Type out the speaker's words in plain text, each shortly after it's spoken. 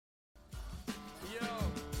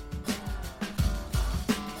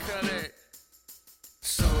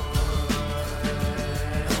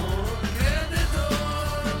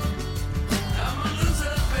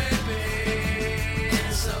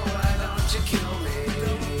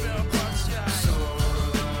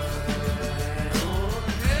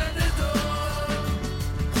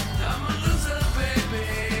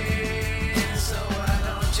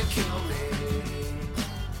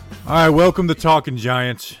All right, welcome to Talking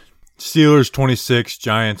Giants. Steelers 26,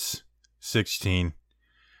 Giants 16.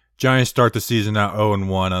 Giants start the season out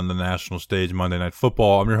 0-1 on the national stage Monday Night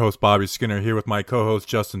Football. I'm your host, Bobby Skinner, here with my co-host,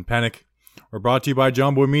 Justin Pennick. We're brought to you by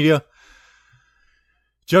John Boy Media.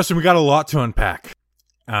 Justin, we got a lot to unpack.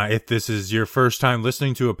 If this is your first time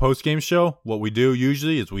listening to a post-game show, what we do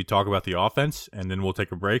usually is we talk about the offense, and then we'll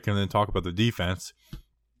take a break and then talk about the defense.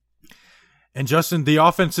 And Justin, the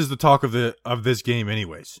offense is the talk of this game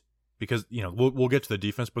anyways. Because, you know, we'll get to the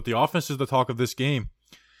defense, but the offense is the talk of this game.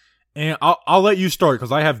 And I'll let you start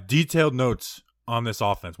because I have detailed notes on this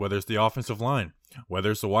offense, whether it's the offensive line, whether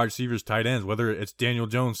it's the wide receivers, tight ends, whether it's Daniel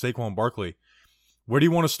Jones, Saquon Barkley. Where do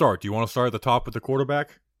you want to start? Do you want to start at the top with the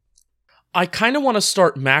quarterback? I kind of want to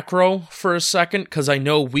start macro for a second because I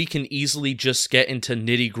know we can easily just get into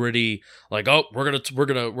nitty gritty. Like, oh, we're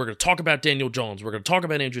gonna talk about Daniel Jones. We're gonna talk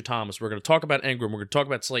about Andrew Thomas. We're gonna talk about Engram. We're gonna talk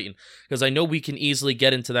about Slayton because I know we can easily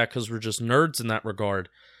get into that because we're just nerds in that regard.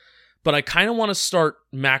 But I kind of want to start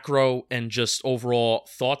macro and just overall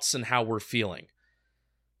thoughts and how we're feeling.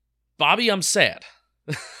 Bobby, I'm sad.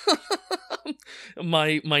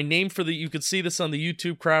 My name for you could see this on the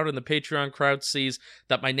YouTube crowd and the Patreon crowd sees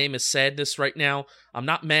that my name is Sadness right now. I'm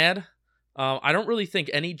not mad. I don't really think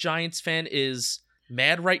any Giants fan is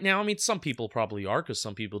mad right now. I mean, some people probably are because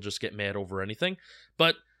some people just get mad over anything.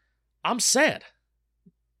 But I'm sad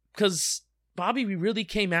because, Bobby, we really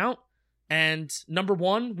came out and number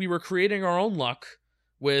one, we were creating our own luck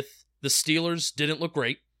with the Steelers didn't look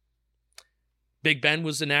great. Big Ben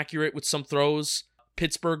was inaccurate with some throws.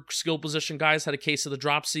 Pittsburgh skill position guys had a case of the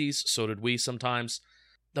dropsies. So did we sometimes.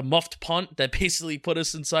 The muffed punt that basically put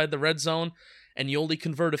us inside the red zone, and you only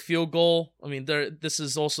convert a field goal. I mean, this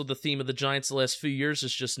is also the theme of the Giants the last few years,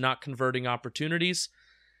 is just not converting opportunities.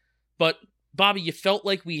 But Bobby, you felt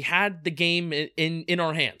like we had the game in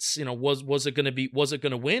our hands. You know, was it going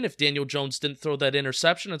to win if Daniel Jones didn't throw that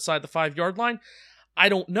interception inside the 5-yard line? I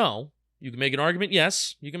don't know. You can make an argument,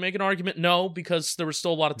 yes. You can make an argument, no, because there was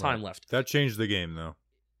still a lot of time left. That changed the game, though.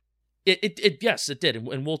 Yes, it did,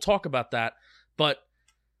 and we'll talk about that. But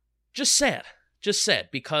just sad,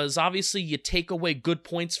 because obviously you take away good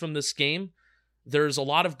points from this game. There's a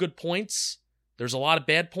lot of good points. There's a lot of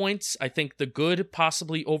bad points. I think the good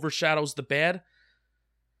possibly overshadows the bad.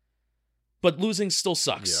 But losing still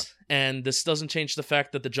sucks. Yeah. And this doesn't change the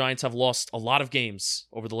fact that the Giants have lost a lot of games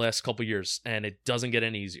over the last couple years, and it doesn't get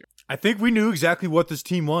any easier. I think we knew exactly what this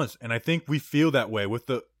team was, and I think we feel that way.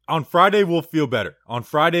 On Friday, we'll feel better. On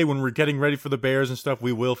Friday, when we're getting ready for the Bears and stuff,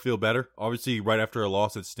 we will feel better. Obviously, right after a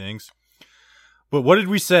loss, it stings. But what did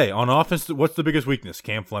we say? On offense, what's the biggest weakness?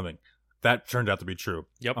 Cam Fleming. That turned out to be true.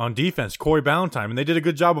 Yep. On defense, Corey Ballantyne, and they did a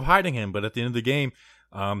good job of hiding him, but at the end of the game,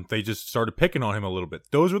 they just started picking on him a little bit.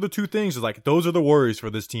 Those were the two things. Those are the worries for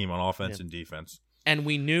this team on offense and defense. And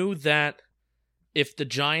we knew that if the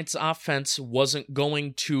Giants' offense wasn't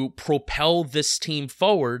going to propel this team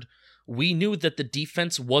forward, we knew that the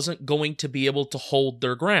defense wasn't going to be able to hold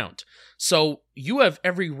their ground. So you have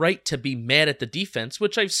every right to be mad at the defense,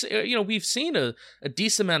 which we've seen a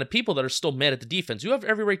decent amount of people that are still mad at the defense. You have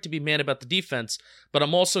every right to be mad about the defense, but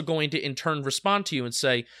I'm also going to in turn respond to you and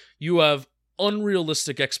say you have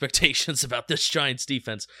unrealistic expectations about this Giants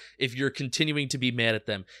defense if you're continuing to be mad at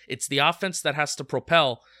them. It's the offense that has to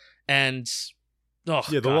propel, and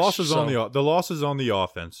the losses on the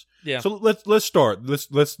offense. Yeah. So let's start.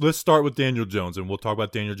 Let's start with Daniel Jones, and we'll talk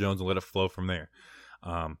about Daniel Jones and let it flow from there.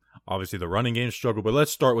 Obviously the running game struggled, but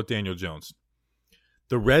let's start with Daniel Jones.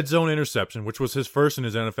 The red zone interception, which was his first in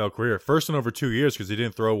his NFL career, first in over 2 years because he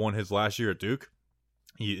didn't throw one his last year at Duke.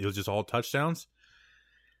 It was just all touchdowns.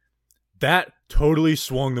 That totally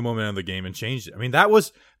swung the momentum of the game and changed it. I mean,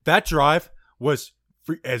 that drive was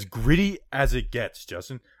as gritty as it gets,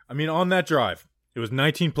 Justin. I mean, on that drive, it was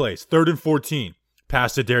 19 plays, 3rd and 14,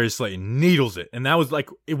 pass to Darius Slayton, needles it. And that was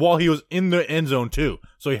while he was in the end zone too.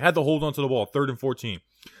 So he had to hold on to the ball, 3rd and 14.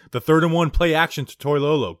 The 3rd and 1 play action to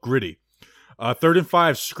Toilolo, gritty. 3rd and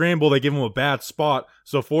 5, scramble, they give him a bad spot.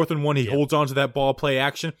 So 4th and 1, he holds on to that ball, play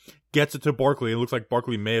action, gets it to Barkley. It looks like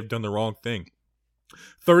Barkley may have done the wrong thing.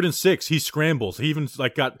 3rd and 6, he scrambles. He even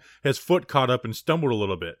got his foot caught up and stumbled a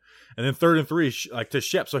little bit. And then 3rd and 3, to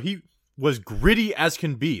Shep. So he was gritty as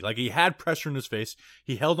can be. He had pressure in his face.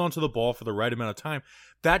 He held onto the ball for the right amount of time.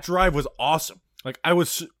 That drive was awesome. I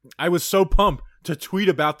was so pumped to tweet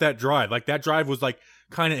about that drive. That drive was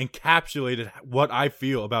kind of encapsulated what I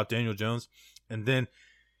feel about Daniel Jones. And then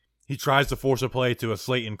he tries to force a play to a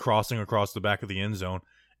Slayton crossing across the back of the end zone,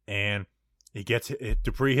 and he gets it.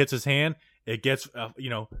 Dupree hits his hand. It gets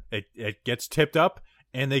it gets tipped up,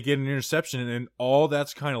 and they get an interception, and all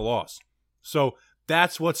that's kind of lost. So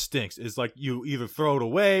That's what stinks, is like you either throw it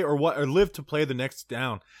away or live to play the next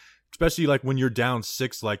down, especially like when you're down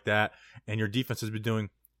 6 like that and your defense has been doing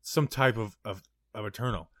some type of a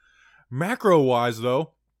turnover. Macro-wise,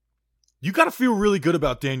 though, you got to feel really good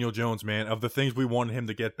about Daniel Jones, man, of the things we wanted him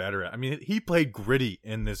to get better at. I mean, he played gritty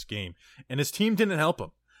in this game, and his team didn't help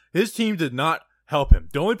him. His team did not help him.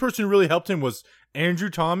 The only person who really helped him was Andrew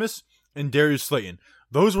Thomas and Darius Slayton.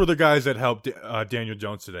 Those were the guys that helped Daniel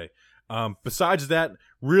Jones today. Besides that,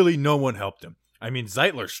 really no one helped him. I mean,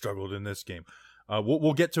 Zeitler struggled in this game.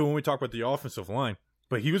 We'll get to when we talk about the offensive line.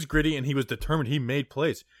 But he was gritty and he was determined. He made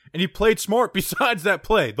plays. And he played smart besides that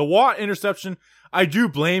play. The Watt interception, I do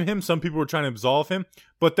blame him. Some people were trying to absolve him.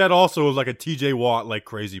 But that also was like a TJ Watt like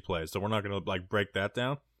crazy play. So we're not going to like break that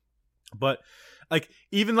down. But like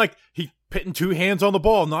even like he putting 2 hands on the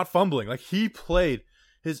ball, not fumbling. Like he played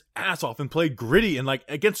his ass off and played gritty and like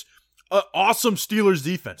against an awesome Steelers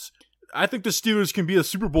defense. I think the Steelers can be a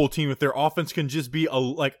Super Bowl team if their offense can just be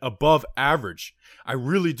like above average. I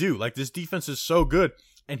really do. Like this defense is so good,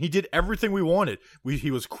 and he did everything we wanted.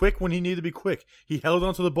 He was quick when he needed to be quick. He held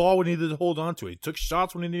onto the ball when he needed to hold onto it. He took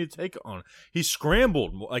shots when he needed to take it on. He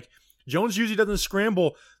scrambled. Like Jones usually doesn't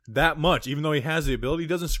scramble that much, even though he has the ability. He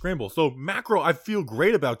doesn't scramble. So macro, I feel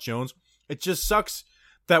great about Jones. It just sucks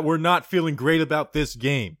that we're not feeling great about this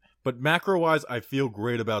game. But macro wise, I feel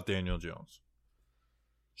great about Daniel Jones.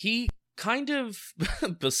 He kind of,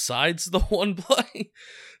 besides the one play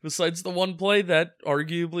that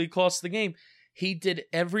arguably cost the game, he did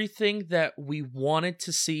everything that we wanted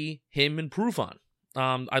to see him improve on.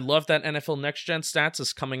 I love that NFL Next Gen Stats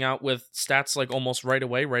is coming out with stats like almost right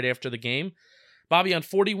away, right after the game. Bobby, on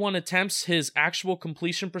 41 attempts, his actual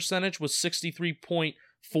completion percentage was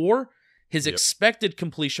 63.4. His expected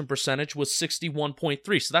completion percentage was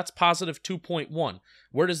 61.3, so that's positive 2.1.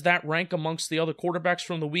 Where does that rank amongst the other quarterbacks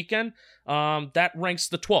from the weekend? That ranks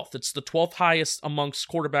the 12th. It's the 12th highest amongst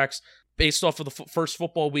quarterbacks based off of the first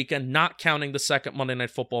football weekend, not counting the second Monday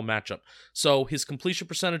Night Football matchup. So his completion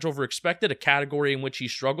percentage over expected, a category in which he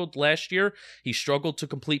struggled last year. He struggled to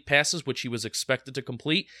complete passes, which he was expected to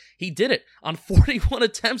complete. He did it on 41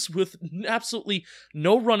 attempts with absolutely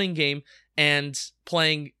no running game and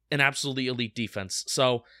playing an absolutely elite defense.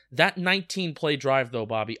 So that 19-play drive, though,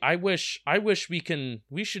 Bobby, I wish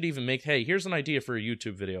we should even make, hey, here's an idea for a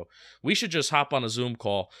YouTube video. We should just hop on a Zoom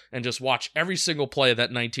call and just watch every single play of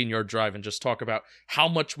that 19-yard drive and just talk about how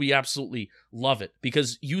much we absolutely love it.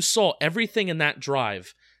 Because you saw everything in that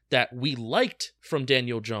drive that we liked from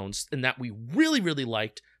Daniel Jones and that we really, really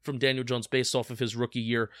liked from Daniel Jones based off of his rookie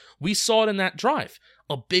year. We saw it in that drive.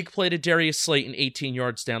 A big play to Darius Slayton, 18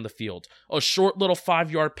 yards down the field. A short little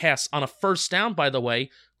 5-yard pass on a first down, by the way.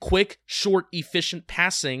 Quick, short, efficient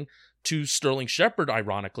passing to Sterling Shepard,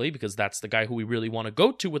 ironically, because that's the guy who we really want to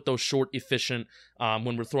go to with those short, efficient,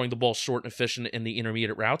 when we're throwing the ball short and efficient in the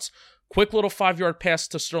intermediate routes. Quick little 5-yard pass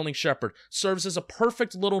to Sterling Shepard. Serves as a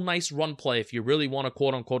perfect little nice run play if you really want to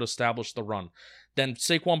quote-unquote establish the run. Then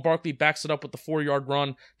Saquon Barkley backs it up with the 4-yard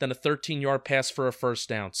run, then a 13-yard pass for a first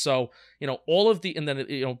down. So, all of the, and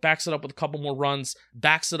then, backs it up with a couple more runs,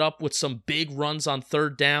 backs it up with some big runs on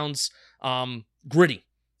third downs. Gritty.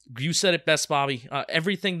 You said it best, Bobby.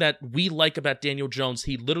 Everything that we like about Daniel Jones,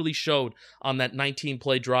 he literally showed on that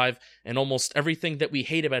 19-play drive, and almost everything that we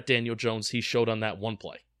hate about Daniel Jones, he showed on that one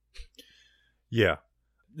play. Yeah.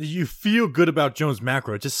 You feel good about Jones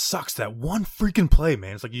macro. It just sucks that one freaking play,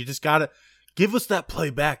 man. It's like you just gotta give us that play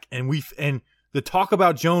back. And the talk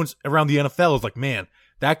about Jones around the NFL is like, man,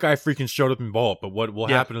 that guy freaking showed up and balled. But what will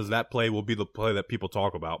happen is that play will be the play that people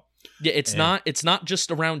talk about. Yeah, it's not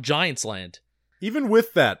just around Giants land. Even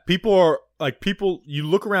with that, you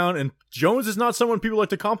look around and Jones is not someone people like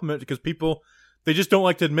to compliment because they just don't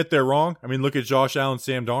like to admit they're wrong. I mean, look at Josh Allen,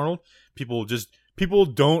 Sam Darnold. People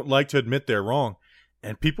don't like to admit they're wrong.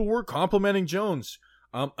 And people were complimenting Jones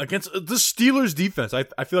against the Steelers defense.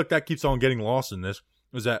 I feel like that keeps on getting lost in this,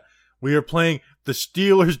 is that we are playing the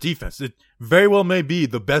Steelers defense. It very well may be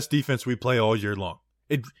the best defense we play all year long.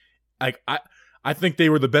 I think they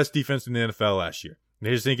were the best defense in the NFL last year. They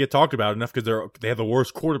just didn't get talked about enough because they have the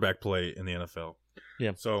worst quarterback play in the NFL.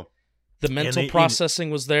 Yeah. So the mental processing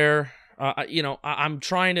was there. I'm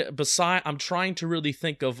trying to really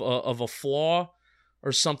think of a flaw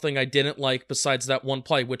or something I didn't like besides that one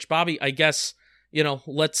play. Which, Bobby, I guess,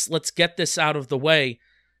 let's get this out of the way.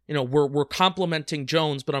 We're complimenting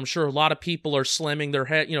Jones, but I'm sure a lot of people are slamming their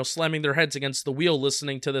heads against the wheel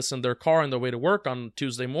listening to this in their car on their way to work on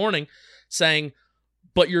Tuesday morning, saying,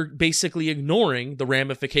 but you're basically ignoring the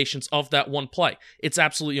ramifications of that one play. It's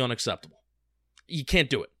absolutely unacceptable. You can't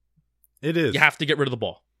do it. It is. You have to get rid of the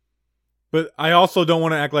ball. But I also don't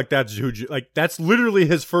want to act like that's Juju. Like, that's literally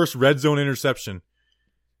his first red zone interception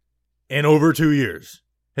in over 2 years.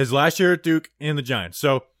 His last year at Duke and the Giants.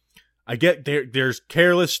 So I get there's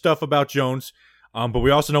careless stuff about Jones, but we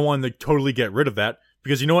also don't want to totally get rid of that.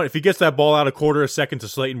 Because you know what? If he gets that ball out a quarter a second to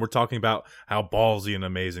Slayton, we're talking about how ballsy and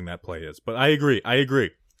amazing that play is. But I agree.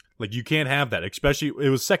 Like, you can't have that. Especially, it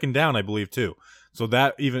was second down, I believe, too. So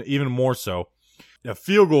that even more so. A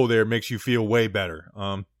field goal there makes you feel way better.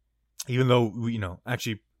 Even though,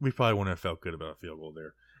 actually, we probably wouldn't have felt good about a field goal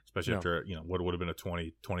there. Especially after, what would have been a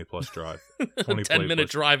 20-plus drive. 10-minute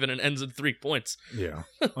drive and it ends in 3 points. Yeah.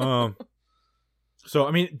 So,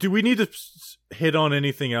 I mean, do we need to hit on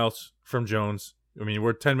anything else from Jones? I mean,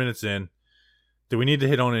 we're 10 minutes in. Do we need to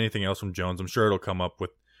hit on anything else from Jones? I'm sure it'll come up with...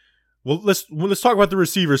 Well, let's talk about the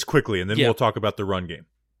receivers quickly, and then we'll talk about the run game.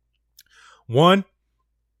 One,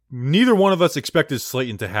 neither one of us expected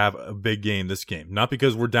Slayton to have a big game this game. Not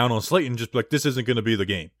because we're down on Slayton, just like, this isn't going to be the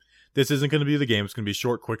game. This isn't going to be the game. It's going to be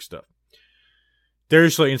short, quick stuff.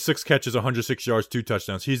 Darius Slayton, 6 catches, 106 yards, 2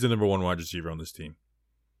 touchdowns. He's the number 1 wide receiver on this team.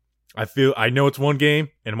 I know it's one game,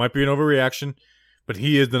 and it might be an overreaction, but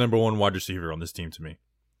he is the number 1 wide receiver on this team to me.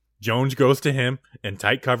 Jones goes to him in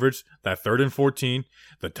tight coverage, that 3rd and 14,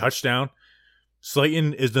 the touchdown.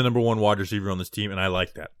 Slayton is the number 1 wide receiver on this team, and I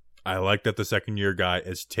like that. I like that the second-year guy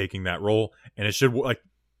is taking that role, and it should,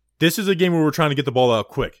 this is a game where we're trying to get the ball out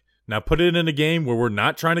quick. Now put it in a game where we're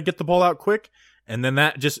not trying to get the ball out quick, and then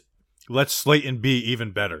that just lets Slayton be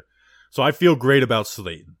even better. So I feel great about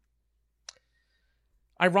Slayton.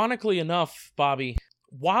 Ironically enough, Bobby,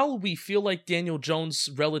 while we feel like Daniel Jones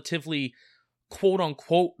relatively,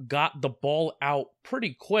 quote-unquote, got the ball out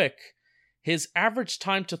pretty quick, his average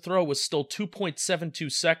time to throw was still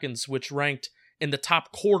 2.72 seconds, which ranked in the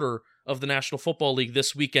top quarter of the National Football League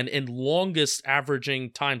this weekend in longest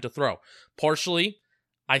averaging time to throw. Partially,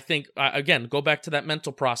 I think, again, go back to that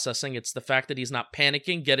mental processing. It's the fact that he's not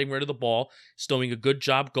panicking, getting rid of the ball. He's doing a good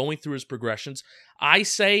job going through his progressions. I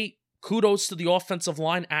say kudos to the offensive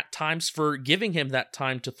line at times for giving him that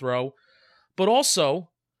time to throw. But also,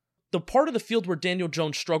 the part of the field where Daniel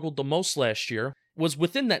Jones struggled the most last year was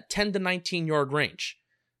within that 10 to 19 yard range.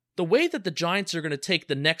 The way that the Giants are going to take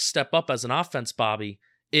the next step up as an offense, Bobby,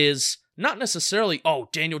 is not necessarily,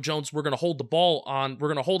 Daniel Jones, we're going to hold on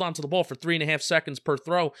to the ball for 3.5 seconds per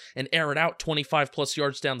throw and air it out 25 plus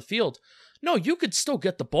yards down the field. No, you could still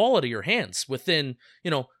get the ball out of your hands within,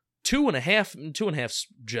 2.5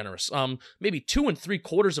 generous, maybe 2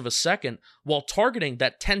 3/4 of a second while targeting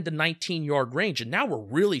that 10 to 19 yard range. And now we're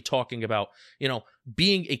really talking about,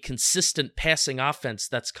 being a consistent passing offense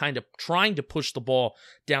that's kind of trying to push the ball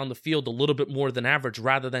down the field a little bit more than average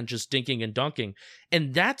rather than just dinking and dunking.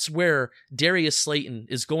 And that's where Darius Slayton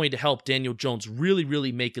is going to help Daniel Jones really,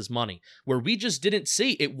 really make his money. Where we just didn't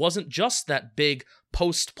see, it wasn't just that big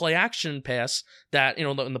post play action pass that,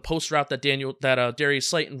 in the post route that Darius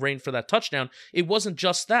Slayton ran for that touchdown. It wasn't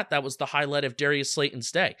just that. That was the highlight of Darius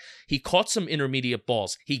Slayton's day. He caught some intermediate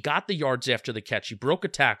balls. He got the yards after the catch. He broke a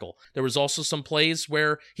tackle. There was also some plays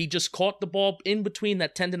where he just caught the ball in between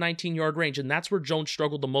that 10 to 19 yard range, and that's where Jones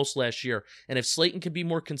struggled the most last year. And if Slayton can be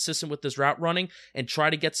more consistent with his route running and try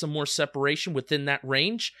to get some more separation within that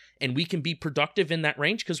range, and we can be productive in that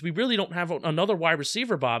range, because we really don't have another wide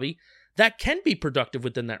receiver, Bobby, that can be productive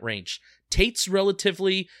within that range. Tate's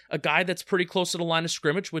relatively a guy that's pretty close to the line of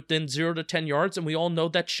scrimmage within 0 to 10 yards, and we all know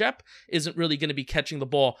that Shep isn't really going to be catching the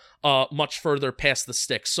ball much further past the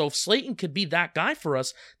sticks. So if Slayton could be that guy for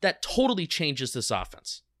us, that totally changes this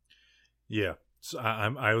offense. Yeah, so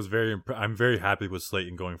I'm very happy with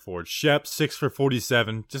Slayton going forward. Shep 6 for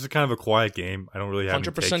 47, just a kind of a quiet game. I don't really have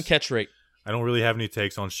 100% catch rate. I don't really have any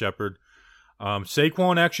takes on Shepard.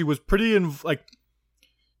 Saquon actually was pretty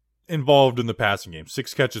involved in the passing game.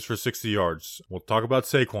 6 catches for 60 yards. We'll talk about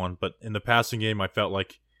Saquon, but in the passing game, I felt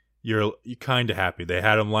like you're kind of happy. They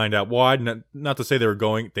had him lined out wide. Not to say they were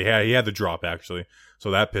going. He had the drop, actually, so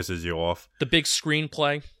that pisses you off. The big screen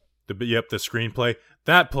play. The screenplay.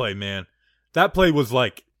 That play, man. That play was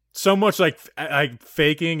so much like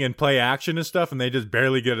faking and play action and stuff, and they just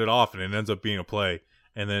barely get it off, and it ends up being a play.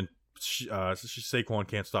 And then Saquon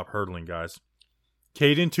can't stop hurdling guys.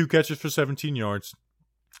 Caden, 2 catches for 17 yards.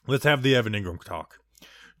 Let's have the Evan Ingram talk.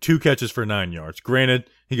 2 catches for 9 yards. Granted,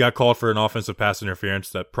 he got called for an offensive pass interference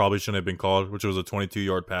that probably shouldn't have been called, which was a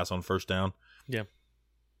 22-yard pass on first down. Yeah.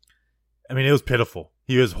 I mean, it was pitiful.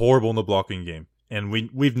 He was horrible in the blocking game. And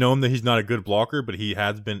we've known that he's not a good blocker, but he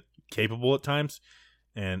has been capable at times.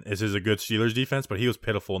 And this is a good Steelers defense, but he was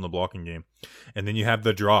pitiful in the blocking game. And then you have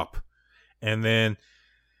the drop. And then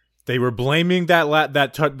they were blaming when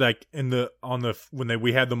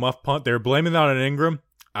we had the muff punt, they were blaming that on Ingram.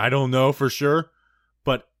 I don't know for sure,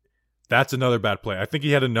 but that's another bad play. I think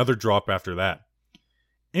he had another drop after that.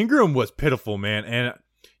 Ingram was pitiful, man. And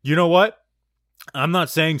you know what? I'm not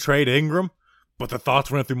saying trade Ingram, but the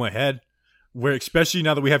thoughts went through my head. Where, especially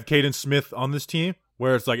now that we have Caden Smith on this team,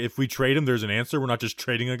 where it's like if we trade him, there's an answer. We're not just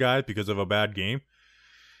trading a guy because of a bad game.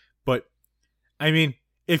 But, I mean,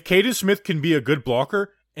 if Caden Smith can be a good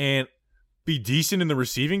blocker and be decent in the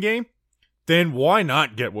receiving game, then why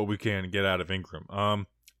not get what we can get out of Ingram?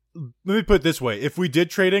 Let me put it this way. If we did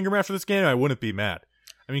trade Ingram after this game, I wouldn't be mad.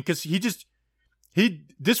 I mean, because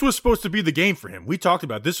this was supposed to be the game for him. We talked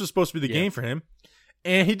about it. This was supposed to be the game for him.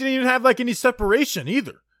 And he didn't even have like any separation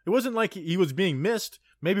either. It wasn't like he was being missed.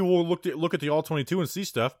 Maybe we'll look at the All-22 and see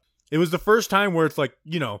stuff. It was the first time where it's like,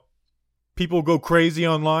 you know, people go crazy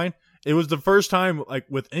online. It was the first time, like,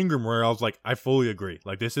 with Ingram where I was like, I fully agree.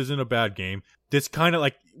 Like, this isn't a bad game. This kind of,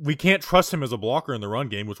 like, we can't trust him as a blocker in the run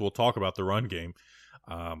game, which we'll talk about the run game.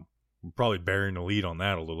 We're probably burying the lead on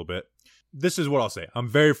that a little bit. This is what I'll say. I'm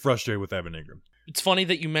very frustrated with Evan Ingram. It's funny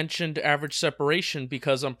that you mentioned average separation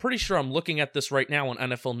because I'm pretty sure I'm looking at this right now on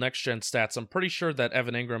NFL Next Gen stats. I'm pretty sure that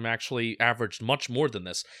Evan Ingram actually averaged much more than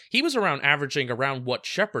this. He was averaging around what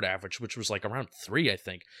Shepard averaged, which was like around 3, I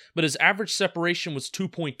think. But his average separation was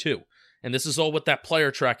 2.2. And this is all with that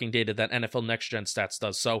player tracking data that NFL Next Gen Stats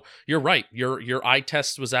does. So you're right. Your eye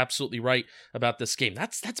test was absolutely right about this game.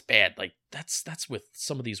 That's bad. Like that's with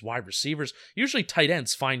some of these wide receivers. Usually tight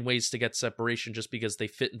ends find ways to get separation just because they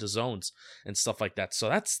fit into zones and stuff like that. So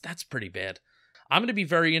that's pretty bad. I'm going to be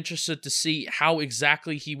very interested to see how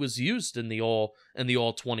exactly he was used in the all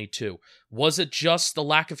 22. Was it just the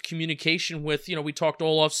lack of communication with, we talked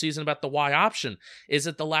all off season about the Y option. Is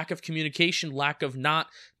it the lack of communication, lack of not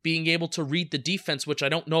being able to read the defense, which I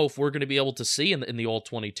don't know if we're going to be able to see in the all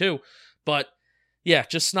 22. But yeah,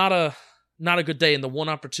 just not a good day. And the one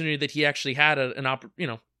opportunity that he actually had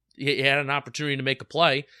he had an opportunity to make a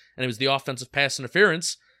play, and it was the offensive pass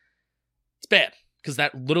interference. It's bad. Because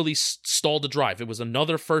that literally stalled the drive. It was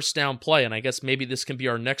another first down play, and I guess maybe this can be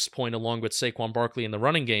our next point along with Saquon Barkley in the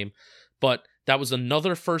running game, but that was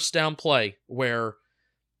another first down play where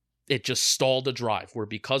it just stalled the drive, where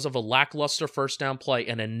because of a lackluster first down play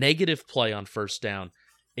and a negative play on first down,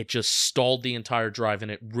 it just stalled the entire drive,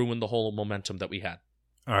 and it ruined the whole momentum that we had.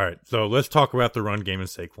 All right, so let's talk about the run game and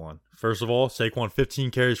Saquon. First of all, Saquon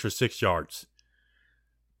 15 carries for 6 yards.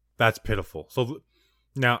 That's pitiful. So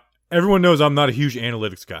now, everyone knows I'm not a huge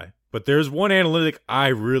analytics guy, but there's one analytic I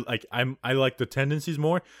really like. I like the tendencies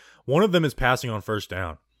more. One of them is passing on first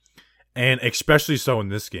down, and especially so in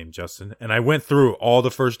this game, Justin. And I went through all the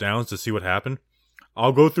first downs to see what happened.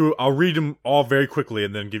 I'll read them all very quickly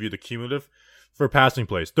and then give you the cumulative. For passing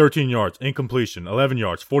plays, 13 yards, incompletion, 11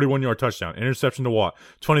 yards, 41-yard touchdown, interception to Watt,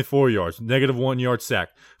 24 yards, -1 yard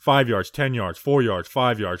sack, 5 yards, 10 yards, 4 yards,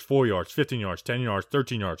 5 yards, 4 yards, 15 yards, 10 yards,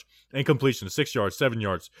 13 yards, incompletion, 6 yards, 7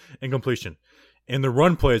 yards, incompletion. In the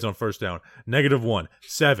run plays on first down, -1,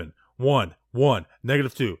 7, 1, 1,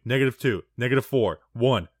 -2, -2, -4,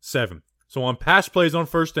 1, 7. So on pass plays on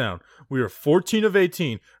first down, we are 14 of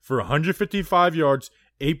 18 for 155 yards,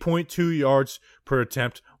 8.2 yards per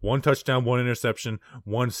attempt, 1 touchdown, 1 interception,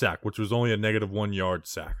 1 sack, which was only a -1 yard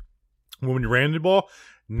sack. When we ran the ball,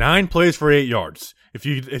 9 plays for 8 yards. If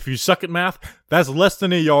you suck at math, that's less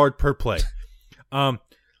than a yard per play.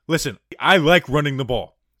 Listen, I like running the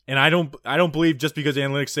ball, and I don't believe just because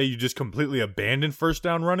analytics say you just completely abandon first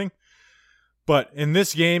down running. But in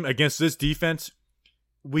this game against this defense,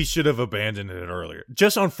 we should have abandoned it earlier.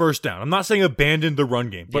 Just on first down. I'm not saying abandon the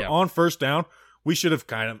run game, but on first down, we should have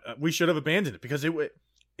abandoned it because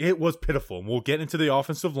it was pitiful. And we'll get into the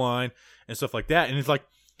offensive line and stuff like that. And it's like,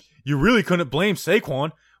 you really couldn't blame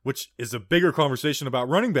Saquon, which is a bigger conversation about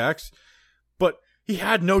running backs, but he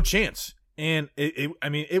had no chance. And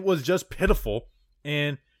it was just pitiful.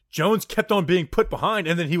 And Jones kept on being put behind,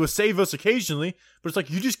 and then he would save us occasionally. But it's like,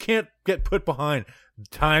 you just can't get put behind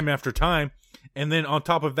time after time. And then on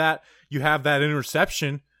top of that, you have that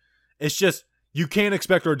interception. It's just, you can't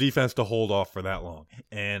expect our defense to hold off for that long.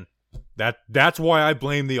 And that's why I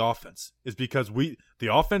blame the offense, is because the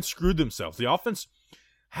offense screwed themselves. The offense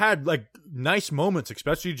had like nice moments,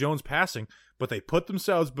 especially Jones passing, but they put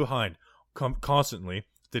themselves behind constantly.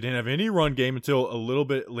 They didn't have any run game until a little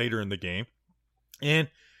bit later in the game. And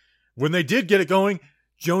when they did get it going,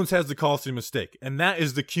 Jones has the costly mistake. And that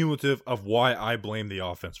is the cumulative of why I blame the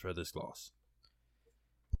offense for this loss.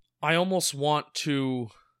 I almost want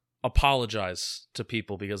to apologize to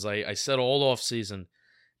people because I said all off season,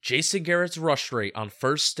 Jason Garrett's rush rate on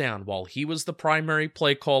first down while he was the primary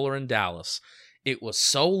play caller in Dallas, It was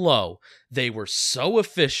so low. They were so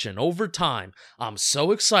efficient over time. I'm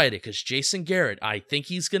so excited because Jason Garrett, I think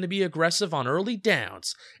he's going to be aggressive on early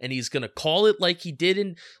downs, and he's going to call it like he did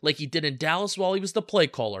in Dallas while he was the play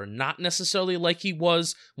caller, not necessarily like he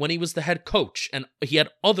was when he was the head coach and he had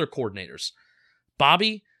other coordinators.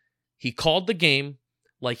 Bobby, he called the game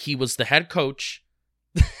like he was the head coach.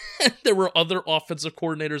 There were other offensive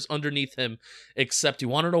coordinators underneath him, except you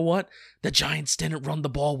want to know what? The Giants didn't run the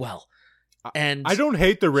ball well. And I don't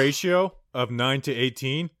hate the ratio of 9 to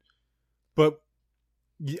 18, but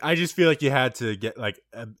I just feel like you had to get like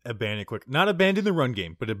abandon quick. Not abandon the run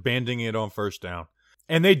game, but abandoning it on first down.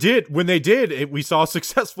 And they did. When they did, we saw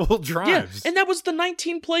successful drives. Yeah, and that was the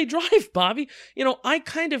 19-play drive, Bobby. You know, I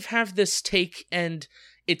kind of have this take, and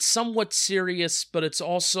it's somewhat serious, but it's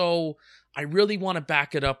also, I really want to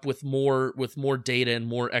back it up with more data and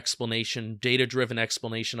more explanation, data-driven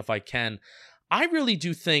explanation if I can. I really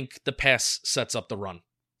do think the pass sets up the run.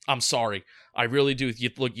 I'm sorry. I really do.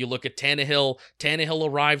 You look at Tannehill. Tannehill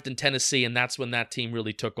arrived in Tennessee, and that's when that team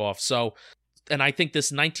really took off. So, and I think this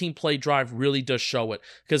 19-play drive really does show it,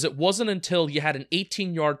 because it wasn't until you had an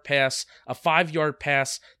 18-yard pass, a 5-yard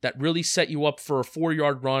pass that really set you up for a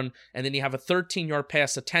 4-yard run, and then you have a 13-yard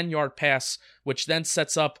pass, a 10-yard pass, which then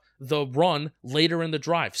sets up the run later in the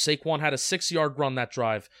drive. Saquon had a 6-yard run that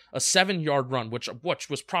drive, a 7-yard run, which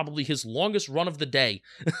was probably his longest run of the day.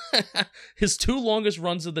 His 2 longest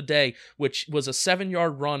runs of the day, which was a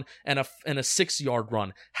 7-yard run and a 6-yard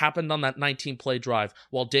run, happened on that 19-play drive,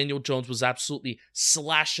 while Daniel Jones was absolutely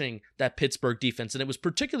slashing that Pittsburgh defense. And it was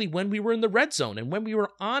particularly when we were in the red zone and when we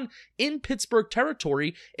were in Pittsburgh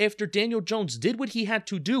territory after Daniel Jones did what he had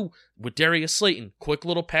to do with Darius Slayton. Quick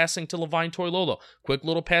little passing to Levine Toilolo, quick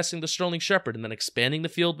little passing to Sterling Shepard, and then expanding the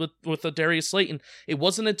field with Darius Slayton. It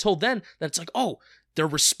wasn't until then that it's like, oh, they're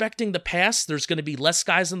respecting the pass. There's going to be less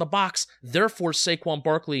guys in the box. Therefore, Saquon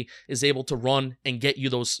Barkley is able to run and get you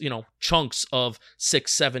those, chunks of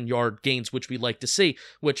 6-7 yard gains, which we like to see.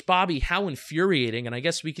 Which, Bobby, how infuriating. And I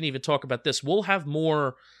guess we can even talk about this. We'll have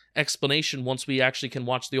more explanation once we actually can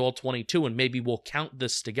watch the All 22, and maybe we'll count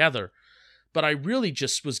this together. But I really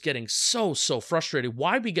just was getting so frustrated.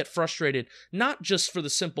 Why we get frustrated, not just for the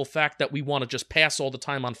simple fact that we want to just pass all the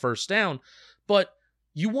time on first down, but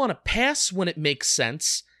you want to pass when it makes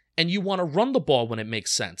sense, and you want to run the ball when it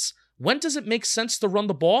makes sense. When does it make sense to run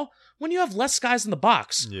the ball? When you have less guys in the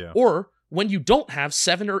box. Yeah. Or when you don't have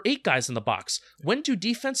 7 or 8 guys in the box. When do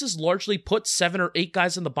defenses largely put 7 or 8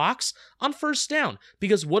 guys in the box? On first down.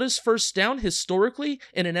 Because what is first down historically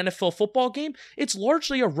in an NFL football game? It's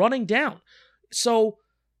largely a running down. So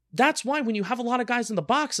that's why when you have a lot of guys in the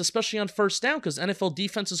box, especially on first down, because NFL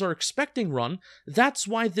defenses are expecting run, that's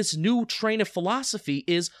why this new train of philosophy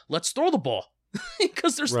is let's throw the ball.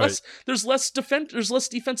 Because there's less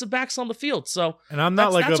defensive backs on the field. So and I'm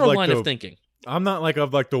not that's our line of thinking. I'm not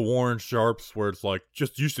like the Warren Sharps where it's like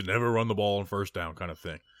just you should never run the ball on first down kind of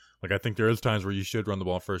thing. Like I think there is times where you should run the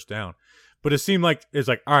ball on first down. But it seemed like it's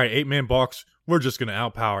like, all right, 8-man box, we're just gonna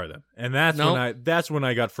outpower them. And that's when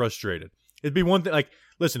I got frustrated. It'd be one thing, like,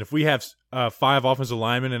 listen, if we have 5 offensive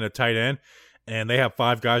linemen and a tight end, and they have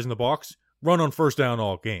 5 guys in the box, run on first down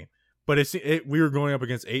all game. But we were going up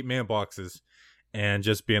against 8-man boxes and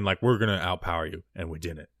just being like, we're going to outpower you, and we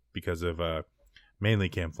didn't because of mainly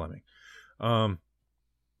Cam Fleming. Want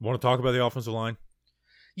to talk about the offensive line?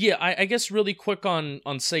 Yeah, I guess really quick on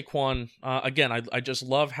Saquon. Again, I just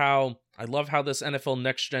love how this NFL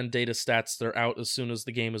Next Gen data stats, they're out as soon as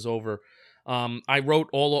the game is over.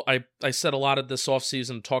 I said a lot of this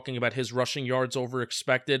offseason talking about his rushing yards over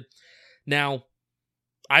expected. Now,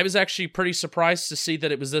 I was actually pretty surprised to see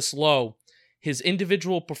that it was this low. His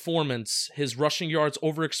individual performance, his rushing yards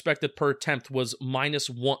over expected per attempt was minus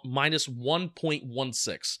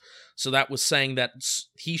 1.16. So that was saying that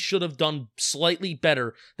he should have done slightly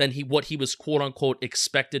better than what he was quote unquote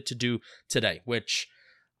expected to do today, which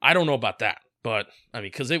I don't know about that, but I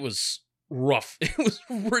mean, because it was rough. It was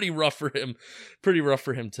pretty rough for him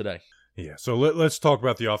today. Yeah, so let's talk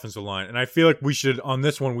about the offensive line. And I feel like we should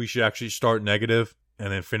actually start negative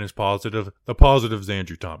and then finish positive. The positive is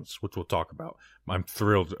Andrew Thomas, which we'll talk about. I'm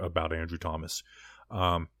thrilled about Andrew Thomas.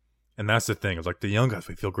 And that's the thing. It's like the young guys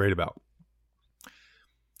we feel great about.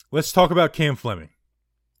 Let's talk about Cam Fleming.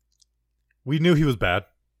 We knew he was bad.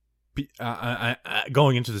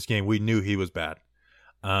 Going into this game, we knew he was bad.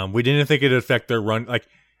 We didn't think it'd affect their run. Like,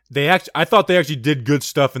 I thought they actually did good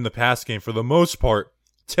stuff in the pass game for the most part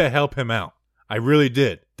to help him out. I really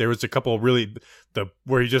did. There was a couple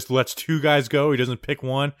where he just lets 2 guys go. He doesn't pick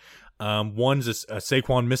one. One's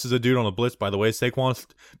Saquon misses a dude on a blitz. By the way, Saquon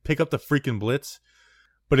pick up the freaking blitz.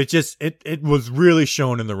 But it was really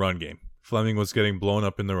shown in the run game Fleming was getting blown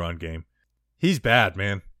up in the run game. He's bad,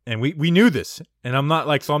 man. And we knew this. And I'm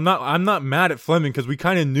not mad at Fleming because we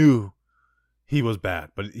kind of knew he was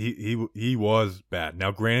bad, but he was bad.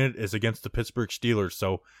 Now, granted, it's against the Pittsburgh Steelers,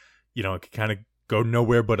 so it could kind of go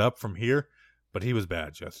nowhere but up from here. But he was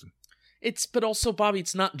bad, Justin. But also, Bobby,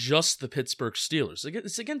 it's not just the Pittsburgh Steelers.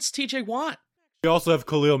 It's against T.J. Watt. We also have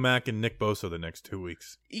Khalil Mack and Nick Bosa the next 2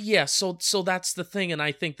 weeks. Yeah, so that's the thing, and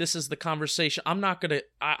I think this is the conversation. I'm not gonna.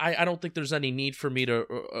 I don't think there's any need for me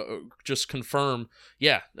to just confirm.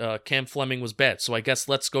 Yeah, Cam Fleming was bad. So I guess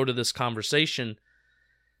let's go to this conversation,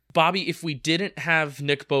 Bobby. If we didn't have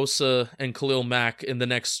Nick Bosa and Khalil Mack in the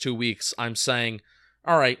next 2 weeks, I'm saying,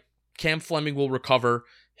 all right, Cam Fleming will recover.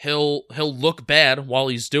 He'll look bad while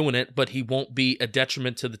he's doing it, but he won't be a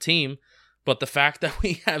detriment to the team. But the fact that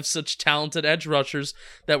we have such talented edge rushers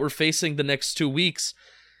that we're facing the next 2 weeks,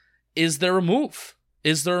 is there a move?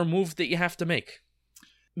 Is there a move that you have to make?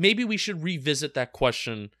 Maybe we should revisit that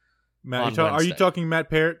question. Matt, are you talking Matt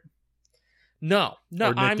Parrott? No.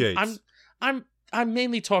 Or Nick Gates? I'm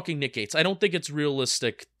mainly talking Nick Gates. I don't think it's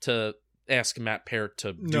realistic to ask Matt Parrott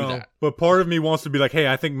to do that. But part of me wants to be like, hey,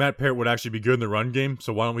 I think Matt Parrott would actually be good in the run game,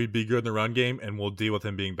 so why don't we be good in the run game and we'll deal with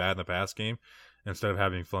him being bad in the pass game instead of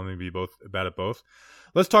having Fleming be bad at both.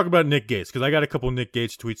 Let's talk about Nick Gates, because I got a couple Nick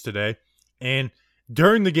Gates tweets today, and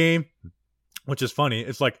during the game, which is funny,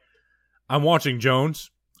 it's like I'm watching Jones,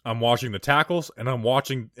 I'm watching the tackles, and I'm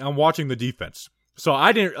watching the defense. So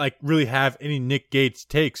I didn't really have any Nick Gates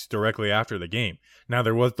takes directly after the game. Now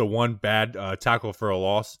there was the one bad tackle for a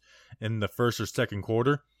loss in the first or second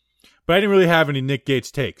quarter, but I didn't really have any Nick Gates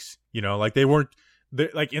takes. They weren't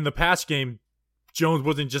in the pass game. Jones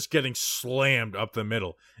wasn't just getting slammed up the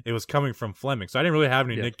middle. It was coming from Fleming. So I didn't really have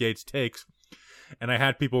any Nick Gates takes. And I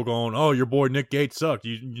had people going, oh, your boy Nick Gates sucked.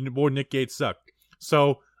 Your boy Nick Gates sucked.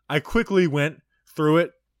 So I quickly went through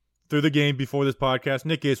the game before this podcast.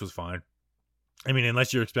 Nick Gates was fine. I mean,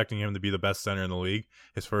 unless you're expecting him to be the best center in the league,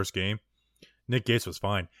 his first game, Nick Gates was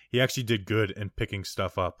fine. He actually did good in picking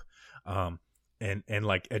stuff up. And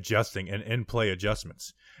adjusting and in-play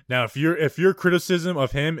adjustments. Now, if your criticism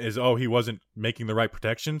of him is, oh, he wasn't making the right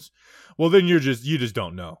protections, well, then you just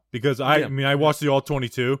don't know. Because I watched the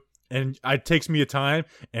All-22, and it takes me a time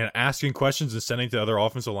and asking questions and sending to other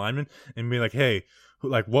offensive linemen and being like, hey,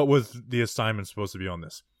 what was the assignment supposed to be on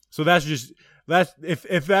this? So that's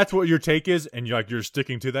if that's what your take is, and you're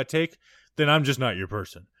sticking to that take, then I'm just not your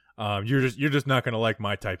person. You're just not going to like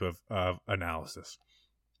my type of analysis.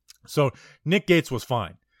 So Nick Gates was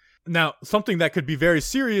fine. Now, something that could be very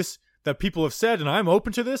serious that people have said, and I'm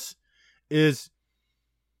open to this, is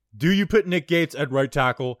do you put Nick Gates at right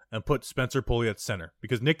tackle and put Spencer Pulley at center?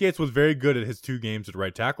 Because Nick Gates was very good at his 2 games at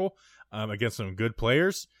right tackle against some good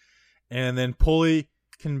players. And then Pulley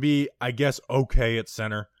can be, I guess, okay at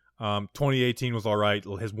center. 2018 was all right.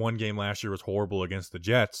 His 1 game last year was horrible against the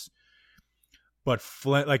Jets. But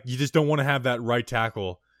you just don't want to have that right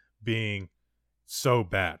tackle being so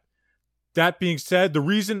bad. That being said, the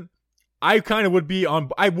reason I would be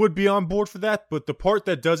on board for that, but the part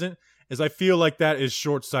that doesn't is I feel like that is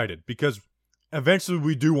short-sighted, because eventually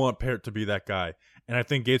we do want Parrott to be that guy, and I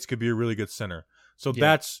think Gates could be a really good center. So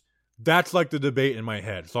that's like the debate in my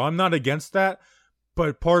head. So I'm not against that,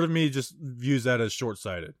 but part of me just views that as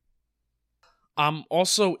short-sighted. I'm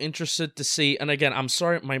also interested to see, and again, I'm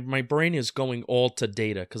sorry, my brain is going all to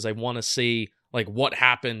data because I want to see what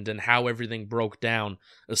happened and how everything broke down,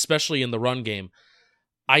 especially in the run game.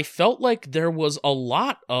 I felt like there was a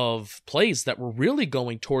lot of plays that were really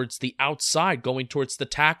going towards the outside, going towards the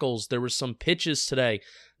tackles. There were some pitches today,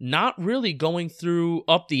 not really going through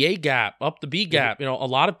up the A gap, up the B gap. A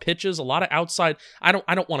lot of pitches, a lot of outside. I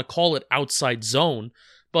don't want to call it outside zone,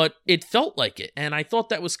 but it felt like it. And I thought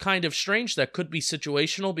that was kind of strange. That could be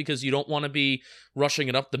situational because you don't want to be rushing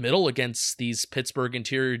it up the middle against these Pittsburgh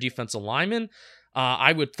interior defensive linemen.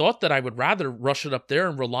 I would thought that I would rather rush it up there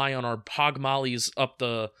and rely on our hog mollies up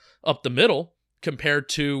the middle compared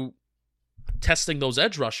to testing those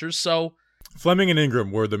edge rushers. So Fleming and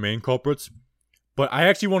Ingram were the main culprits, but I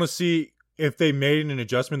actually want to see if they made an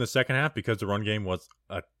adjustment in the second half because the run game was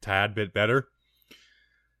a tad bit better.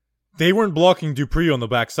 They weren't blocking Dupree on the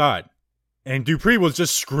backside, and Dupree was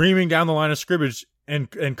just screaming down the line of scrimmage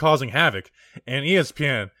and causing havoc. And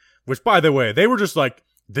ESPN, which by the way, they were just like,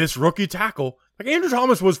 this rookie tackle. Andrew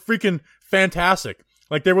Thomas was freaking fantastic.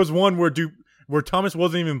 There was one where Thomas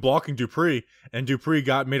wasn't even blocking Dupree, and Dupree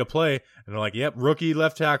made a play, and they're like, "Yep, rookie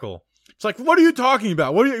left tackle." It's like, what are you talking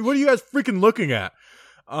about? What are you guys freaking looking at?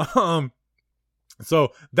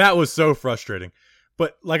 So that was so frustrating.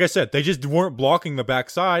 But like I said, they just weren't blocking the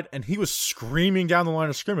backside, and he was screaming down the line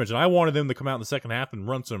of scrimmage, and I wanted them to come out in the second half and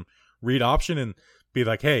run some read option and be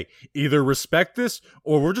like, hey, either respect this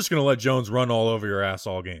or we're just going to let Jones run all over your ass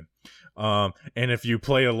all game. And if you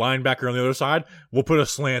play a linebacker on the other side, we'll put a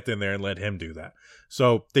slant in there and let him do that.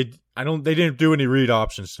 So they didn't do any read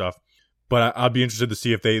option stuff, but I'd be interested to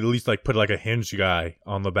see if they at least like put like a hinge guy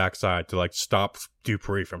on the backside to like stop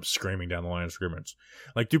Dupree from screaming down the line of scrimmage.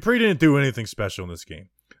 Like Dupree didn't do anything special in this game.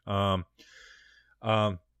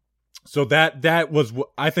 So that was,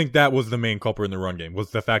 I think that was the main culprit in the run game,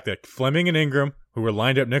 was the fact that Fleming and Ingram, who were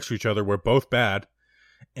lined up next to each other, were both bad.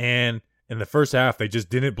 And in the first half, they just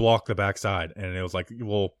didn't block the backside. And it was like,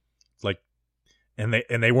 well, like, and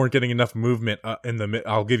they weren't getting enough movement in the,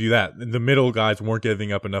 I'll give you that. The middle guys weren't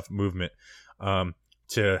giving up enough movement,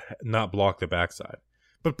 to not block the backside.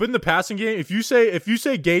 But in the passing game, if you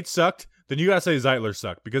say Gates sucked, then you gotta say Zeitler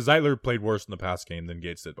sucked, because Zeitler played worse in the pass game than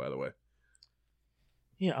Gates did, by the way.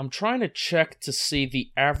 Yeah, I'm trying to check to see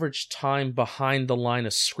the average time behind the line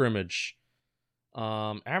of scrimmage.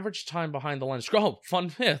 Average time behind the line of scrimmage. Oh,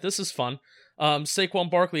 fun. Yeah, this is fun.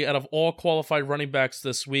 Saquon Barkley, out of all qualified running backs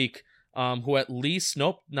this week, who at least,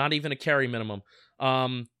 not even a carry minimum.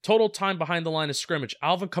 Total time behind the line of scrimmage.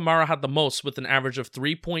 Alvin Kamara had the most with an average of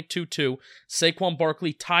 3.22. Saquon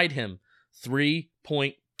Barkley tied him,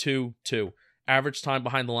 3.22. Average time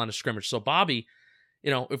behind the line of scrimmage. So, Bobby,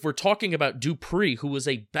 if we're talking about Dupree, who was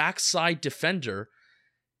a backside defender,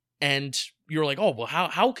 and you're like, oh, well,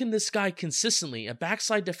 how can this guy consistently, a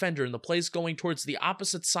backside defender, and the play's going towards the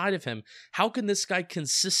opposite side of him, how can this guy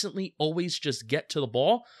consistently always just get to the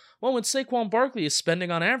ball? Well, when Saquon Barkley is spending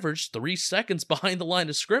on average 3 seconds behind the line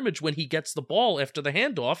of scrimmage when he gets the ball after the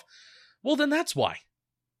handoff, well, then that's why.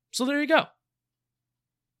 So there you go.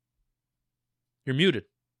 You're muted.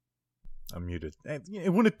 I'm muted.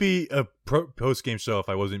 It wouldn't be a post-game show if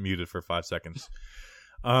I wasn't muted for 5 seconds.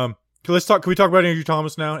 Can we talk about Andrew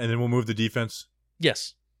Thomas now, and then we'll move to defense?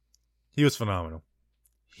 Yes. He was phenomenal.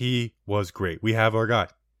 He was great. We have our guy.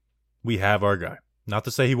 Not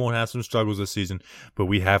to say he won't have some struggles this season, but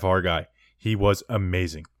we have our guy. He was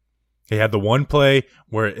amazing. He had the one play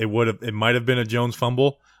where it might have been a Jones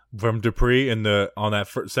fumble from Dupree after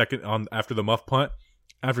the muff punt.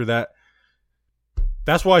 After that,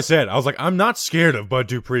 that's why I said, I was like, I'm not scared of Bud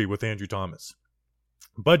Dupree with Andrew Thomas.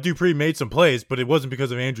 Bud Dupree made some plays, but it wasn't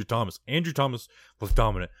because of Andrew Thomas. Andrew Thomas was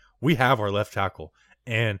dominant. We have our left tackle.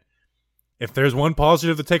 And if there's one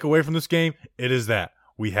positive to take away from this game, it is that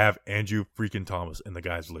we have Andrew freaking Thomas, and the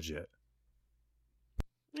guy's legit.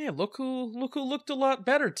 Yeah, look who looked a lot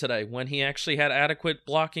better today when he actually had adequate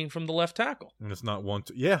blocking from the left tackle. And it's not one.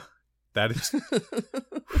 Yeah, that is.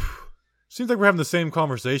 Seems like we're having the same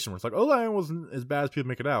conversation where it's like, O-line wasn't as bad as people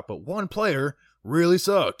make it out, but one player really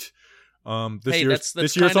sucked. This year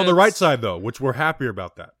it's on the right side though, which we're happier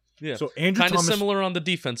about that. Yeah. So Andrew Thomas, kind of similar on the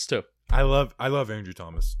defense too. I love Andrew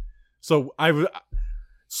Thomas. So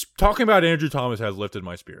talking about Andrew Thomas has lifted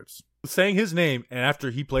my spirits. Saying his name, and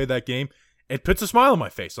after he played that game, it puts a smile on my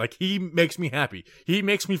face. Like, he makes me happy. He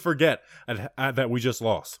makes me forget that we just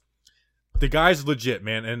lost. The guy's legit,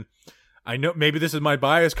 man. And I know maybe this is my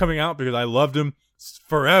bias coming out because I loved him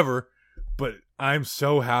forever, but I'm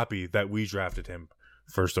so happy that we drafted him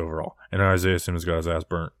first overall. And Isaiah Simmons got his ass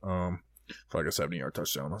burnt for like a 70-yard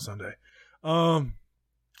touchdown on Sunday. Do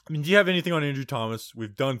you have anything on Andrew Thomas?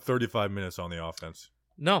 We've done 35 minutes on the offense.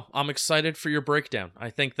 No, I'm excited for your breakdown.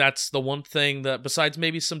 I think that's the one thing that, besides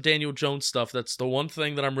maybe some Daniel Jones stuff, that's the one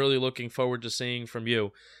thing that I'm really looking forward to seeing from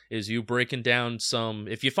you, is you breaking down some,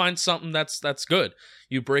 if you find something that's good,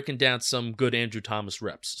 you breaking down some good Andrew Thomas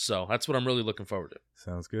reps. So that's what I'm really looking forward to.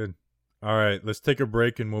 Sounds good. All right, let's take a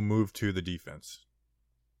break and we'll move to the defense.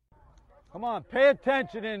 Come on, pay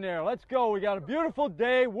attention in there. Let's go. We got a beautiful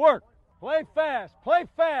day. Work. Play fast. Play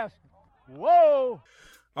fast. Whoa.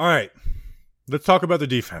 All right. Let's talk about the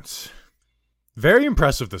defense. Very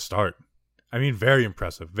impressive to start. I mean, very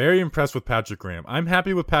impressive. Very impressed with Patrick Graham. I'm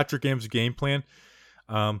happy with Patrick Graham's game plan.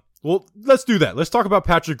 Well, let's do that. Let's talk about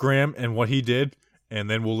Patrick Graham and what he did, and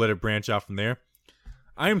then we'll let it branch out from there.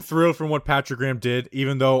 I am thrilled from what Patrick Graham did,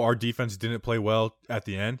 even though our defense didn't play well at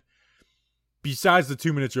the end. Besides the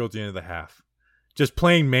 2-minute drill at the end of the half. Just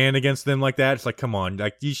playing man against them like that, it's like, come on,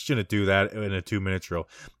 like, you shouldn't do that in a 2-minute drill.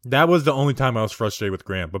 That was the only time I was frustrated with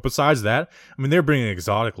Graham. But besides that, I mean, they're bringing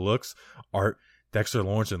exotic looks. Art, Dexter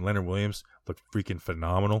Lawrence, and Leonard Williams look freaking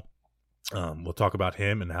phenomenal. We'll talk about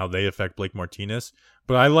him and how they affect Blake Martinez.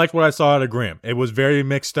 But I liked what I saw out of Graham. It was very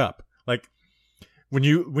mixed up. Like, when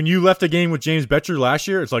you left a game with James Betcher last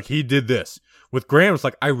year, it's like he did this. With Graham, it's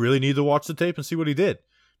like, I really need to watch the tape and see what he did.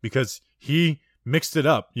 Because he mixed it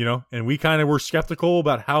up, and we kind of were skeptical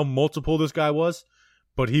about how multiple this guy was,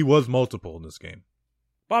 but he was multiple in this game.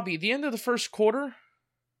 Bobby, at the end of the first quarter,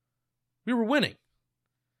 We were winning.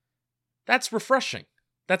 That's refreshing.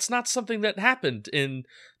 That's not something that happened in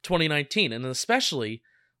 2019. And especially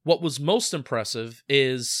what was most impressive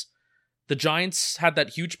is the Giants had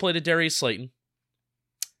that huge play to Darius Slayton.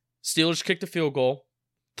 Steelers kicked a field goal.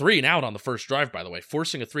 3 and out on the first drive, by the way.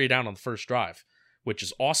 Forcing a 3 down on the first drive, which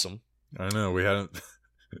is awesome. I know. We hadn't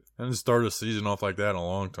started a season off like that in a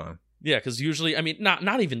long time. Yeah, because usually, I mean,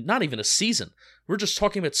 not even a season. We're just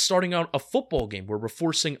talking about starting out a football game where we're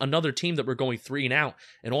forcing another team that we're going 3 and out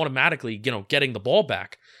and automatically, getting the ball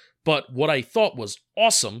back. But what I thought was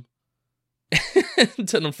awesome,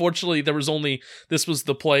 and unfortunately, this was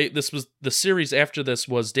the series after this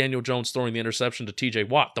was Daniel Jones throwing the interception to TJ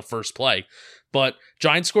Watt, the first play. But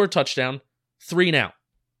Giants scored a touchdown, 3 and out.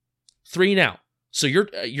 3 and out. So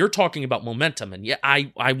you're talking about momentum, and yeah,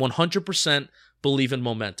 I 100% believe in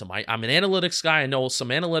momentum. I'm an analytics guy. I know some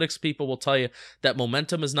analytics people will tell you that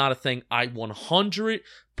momentum is not a thing. I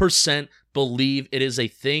 100% believe it is a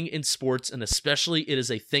thing in sports, and especially it is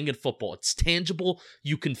a thing in football. It's tangible.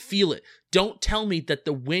 You can feel it. Don't tell me that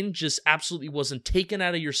the wind just absolutely wasn't taken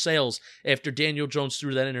out of your sails after Daniel Jones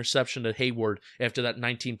threw that interception to Hayward after that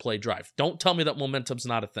 19-play drive. Don't tell me that momentum's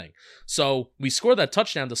not a thing. So we scored that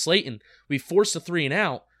touchdown to Slayton. We forced a 3 and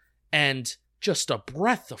out, and just a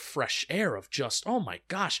breath of fresh air of just, oh my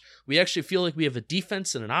gosh, we actually feel like we have a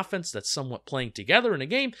defense and an offense that's somewhat playing together in a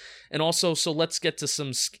game. And also, so let's get to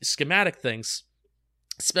some schematic things,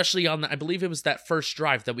 especially on I believe it was that first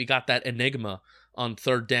drive that we got that enigma on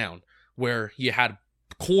 3rd down, where you had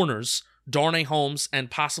corners, Darnay Holmes,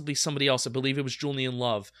 and possibly somebody else. I believe it was Julian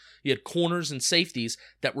Love. You had corners and safeties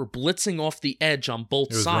that were blitzing off the edge on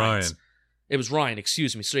both sides. Ryan. It was Ryan,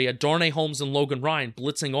 excuse me. So you had Darnay Holmes and Logan Ryan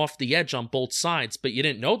blitzing off the edge on both sides, but you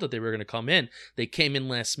didn't know that they were going to come in. They came in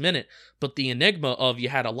last minute. But the enigma of you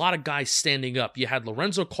had a lot of guys standing up. You had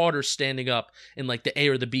Lorenzo Carter standing up in like the A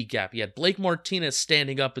or the B gap. You had Blake Martinez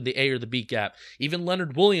standing up in the A or the B gap. Even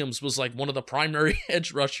Leonard Williams was like one of the primary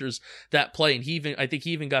edge rushers that play, and I think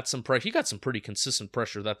he even got some pressure. He got some pretty consistent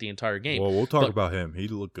pressure that the entire game. Well, we'll talk about him. He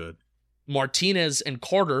looked good. Martinez and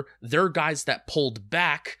Carter, they're guys that pulled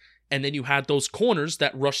back. And then you had those corners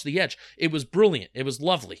that rushed the edge. It was brilliant. It was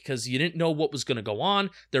lovely because you didn't know what was going to go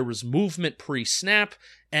on. There was movement pre-snap,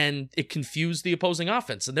 and it confused the opposing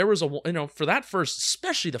offense. And there was for that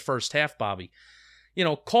especially the first half, Bobby,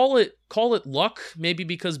 call it luck, maybe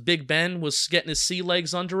because Big Ben was getting his sea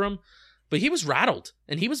legs under him, but he was rattled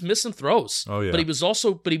and he was missing throws. Oh yeah. But he was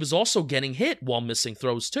also getting hit while missing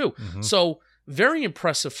throws too. Mm-hmm. So very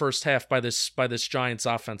impressive first half by this Giants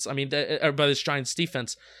offense. I mean, by this Giants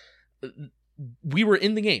defense. We were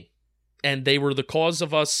in the game, and they were the cause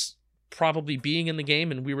of us probably being in the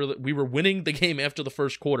game, and we were winning the game after the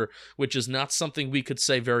first quarter, which is not something we could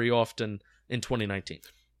say very often in 2019.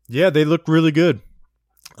 Yeah, they looked really good.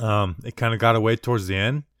 It kind of got away towards the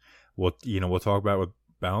end. We'll talk about with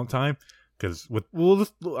Ballantyne because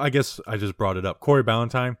I guess I just brought it up. Corey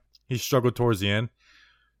Ballantyne, he struggled towards the end.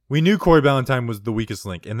 We knew Corey Ballantyne was the weakest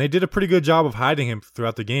link, and they did a pretty good job of hiding him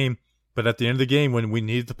throughout the game. But at the end of the game, when we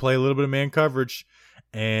needed to play a little bit of man coverage,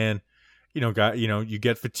 and you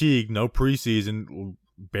get fatigued, no preseason,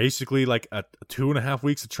 basically like a 2.5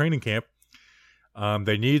 weeks of training camp,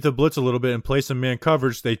 they needed to blitz a little bit and play some man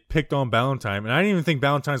coverage. They picked on Ballantyne, and I didn't even think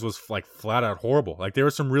Ballantyne's was like flat out horrible. Like there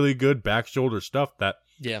was some really good back shoulder stuff that,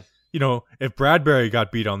 if Bradbury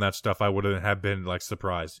got beat on that stuff, I wouldn't have been like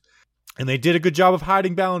surprised. And they did a good job of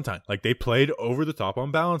hiding Ballantyne. Like they played over the top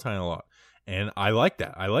on Ballantyne a lot. And I like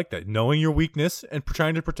that. Knowing your weakness and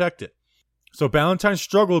trying to protect it. So Ballantyne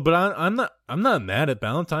struggled, but I'm not mad at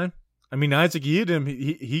Ballantyne. I mean, Isaac Yiadom,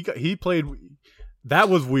 he played. That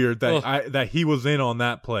was weird that he was in on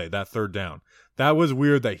that play, that 3rd down. That was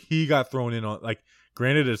weird that he got thrown in on. Like,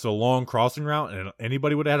 granted, it's a long crossing route, and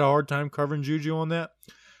anybody would have had a hard time covering Juju on that.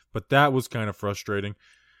 But that was kind of frustrating.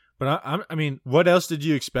 But I mean, what else did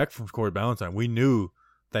you expect from Corey Ballantyne? We knew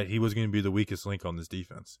that he was going to be the weakest link on this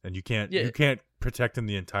defense, and you can't protect him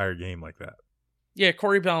the entire game like that. Yeah,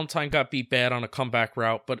 Corey Ballantyne got beat bad on a comeback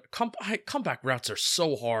route, but comeback routes are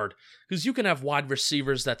so hard because you can have wide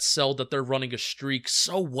receivers that sell that they're running a streak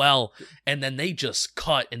so well, and then they just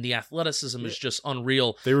cut, and the athleticism is just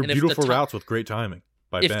unreal. They were beautiful routes with great timing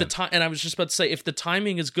by Ben. And I was just about to say, if the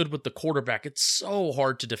timing is good with the quarterback, it's so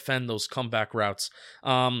hard to defend those comeback routes.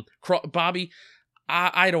 Bobby,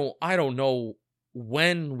 I don't know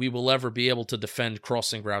when we will ever be able to defend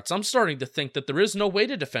crossing routes. I'm starting to think that there is no way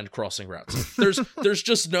to defend crossing routes. There's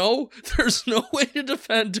just no way to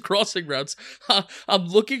defend crossing routes. I'm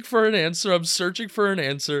looking for an answer. I'm searching for an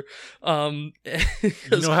answer. How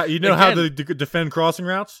to defend crossing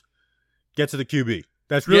routes? Get to the QB.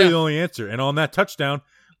 That's really the only answer. And on that touchdown,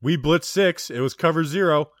 we blitz 6. It was cover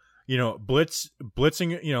 0.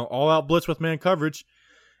 Blitzing, all out blitz with man coverage.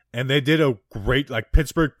 And they did a great,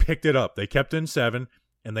 Pittsburgh picked it up. They kept it in 7,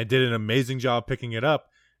 and they did an amazing job picking it up.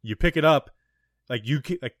 You pick it up,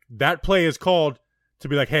 that play is called to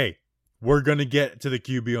be hey, we're going to get to the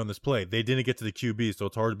QB on this play. They didn't get to the QB, so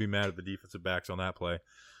it's hard to be mad at the defensive backs on that play.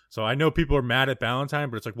 So I know people are mad at Ballantyne,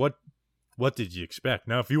 but it's what did you expect?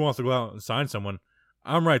 Now, if he wants to go out and sign someone,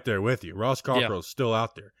 I'm right there with you. Ross Cockrell's still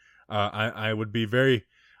out there. I would be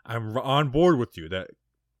I'm on board with you that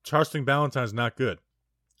trusting Ballantyne's not good.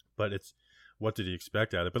 But it's what did he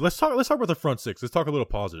expect out of it? But let's talk about the front 6. Let's talk a little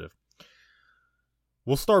positive.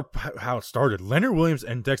 We'll start how it started. Leonard Williams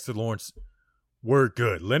and Dexter Lawrence were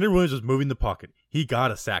good. Leonard Williams was moving the pocket. He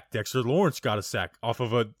got a sack. Dexter Lawrence got a sack off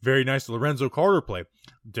of a very nice Lorenzo Carter play.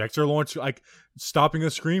 Dexter Lawrence stopping a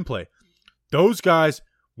screenplay. Those guys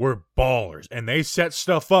were ballers, and they set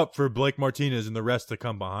stuff up for Blake Martinez and the rest to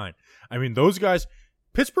come behind. I mean, those guys,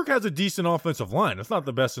 Pittsburgh has a decent offensive line. It's not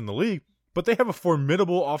the best in the league, but they have a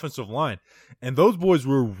formidable offensive line. And those boys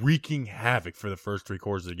were wreaking havoc for the first 3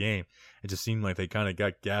 quarters of the game. It just seemed like they kind of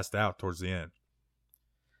got gassed out towards the end.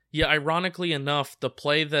 Yeah, ironically enough, the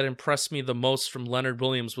play that impressed me the most from Leonard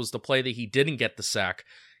Williams was the play that he didn't get the sack.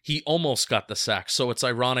 He almost got the sack, so it's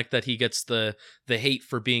ironic that he gets the hate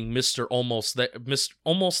for being Mr. Almost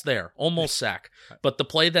there, almost sack. But the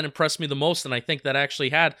play that impressed me the most, and I think that actually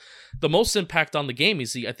had the most impact on the game,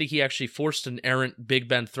 is I think he actually forced an errant Big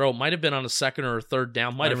Ben throw. It might have been on a 2nd or a 3rd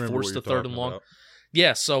down. Might have forced a 3rd and long. About.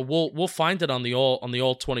 Yeah, so we'll find it on the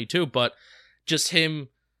all 22. But just him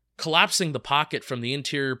collapsing the pocket from the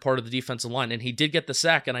interior part of the defensive line, and he did get the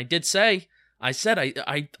sack. And I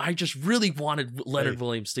just really wanted Leonard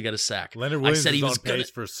Williams to get a sack. Leonard Williams is on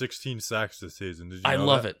pace for 16 sacks this season. Did you know I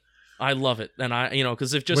love it. I love it. And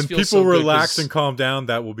because it just when feels people so relax and calm down,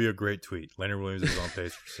 that will be a great tweet. Leonard Williams is on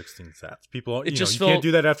pace for 16 sacks. People, you can't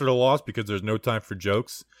do that after the loss because there's no time for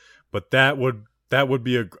jokes. But that would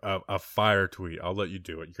be a fire tweet. I'll let you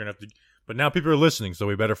do it. You're gonna have to. But now people are listening, so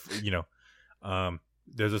we better,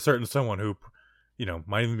 there's a certain someone who,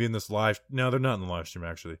 might even be in this live. No, they're not in the live stream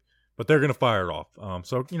actually. But they're going to fire it off.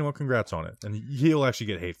 So, congrats on it. And he'll actually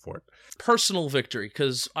get hate for it. Personal victory,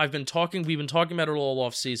 because we've been talking about it all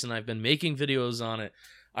off season. I've been making videos on it.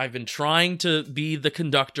 I've been trying to be the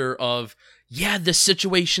conductor of, this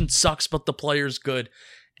situation sucks, but the player's good.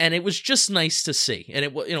 And it was just nice to see. And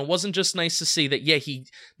it wasn't just nice to see that,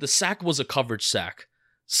 the sack was a coverage sack.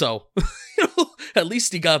 So, at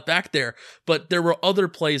least he got back there. But there were other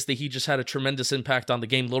plays that he just had a tremendous impact on the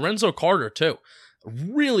game. Lorenzo Carter, too.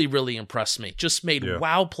 Really, really impressed me. Just made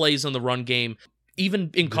wow plays on the run game.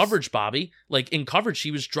 Even in coverage, Bobby. In coverage,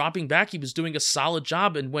 he was dropping back. He was doing a solid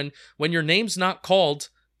job. And when your name's not called,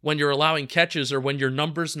 when you're allowing catches, or when your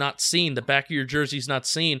number's not seen, the back of your jersey's not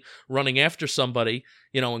seen, running after somebody,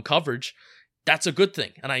 in coverage, that's a good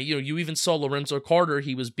thing. And you even saw Lorenzo Carter.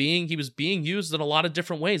 He was being used in a lot of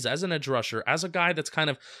different ways as an edge rusher, as a guy that's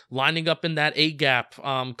kind of lining up in that A gap,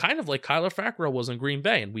 kind of like Kyler Fackrell was in Green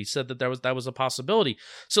Bay. And we said that was a possibility.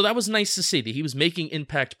 So that was nice to see that he was making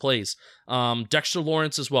impact plays. Dexter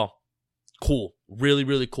Lawrence as well. Cool. Really,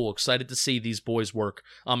 really cool. Excited to see these boys work.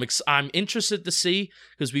 I'm interested to see,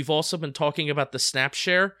 because we've also been talking about the snap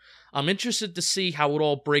share. I'm interested to see how it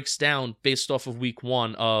all breaks down based off of week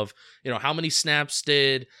 1 of, how many snaps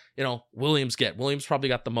did, Williams get? Williams probably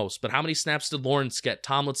got the most, but how many snaps did Lawrence get?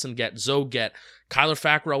 Tomlinson get? Zoe get? Kyler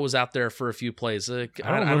Fackrell was out there for a few plays. I don't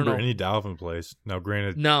remember know any Dalvin plays. Now,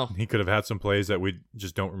 granted, no, he could have had some plays that we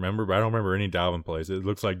just don't remember, but I don't remember any Dalvin plays. It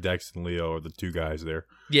looks like Dex and Leo are the 2 guys there.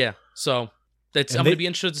 Yeah, so I'm going to be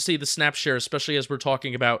interested to see the snap share, especially as we're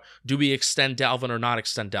talking about, do we extend Dalvin or not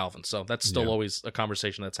extend Dalvin? So that's still always a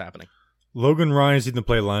conversation that's happening. Logan Ryan's even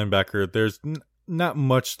play linebacker. There's not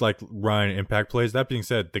much Ryan impact plays. That being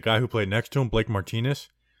said, the guy who played next to him, Blake Martinez,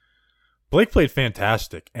 Blake played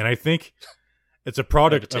fantastic. And I think it's a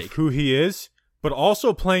product of who he is, but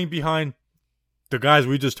also playing behind the guys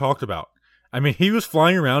we just talked about. I mean, he was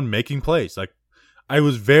flying around making plays. I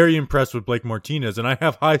was very impressed with Blake Martinez, and I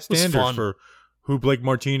have high standards for who Blake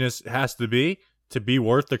Martinez has to be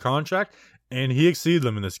worth the contract, and he exceeded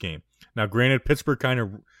them in this game. Now, granted, Pittsburgh kind of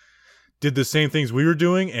did the same things we were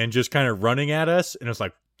doing and just kind of running at us, and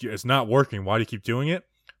it's not working. Why do you keep doing it?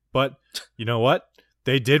 But you know what?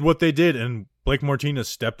 They did what they did, and Blake Martinez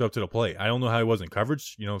stepped up to the plate. I don't know how he was in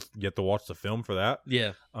coverage. You have to watch the film for that.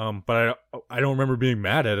 Yeah. But I don't remember being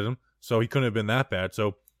mad at him, so he couldn't have been that bad.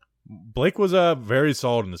 So Blake was very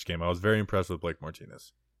solid in this game. I was very impressed with Blake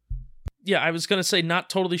Martinez. Yeah, I was going to say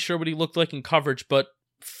not totally sure what he looked like in coverage, but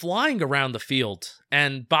flying around the field.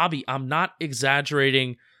 And Bobby, I'm not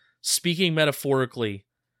exaggerating, speaking metaphorically,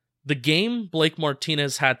 The game Blake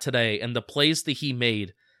Martinez had today and the plays that he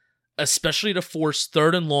made, especially to force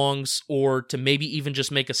 3rd and longs or to maybe even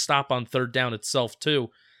just make a stop on 3rd down itself too,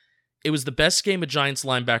 it was the best game a Giants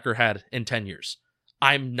linebacker had in 10 years.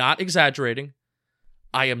 I'm not exaggerating.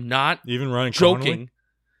 I am not even Ryan joking. Connolly?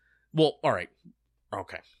 Well, all right.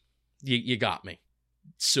 Okay. You got me.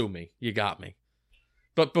 Sue me. You got me.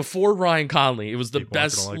 But before Ryan Conley, it was the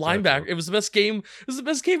best linebacker. It was the best game. It was the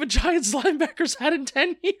best game a Giants linebackers had in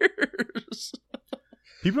 10 years.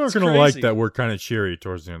 People aren't going to like that we're kind of cheery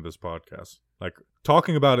towards the end of this podcast. Like,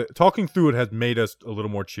 talking through it has made us a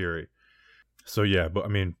little more cheery. So yeah, but I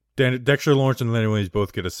mean, Dexter Lawrence and Lenny Williams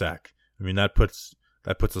both get a sack. I mean, that puts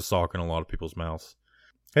a sock in a lot of people's mouths.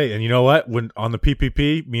 Hey, and you know what? When on the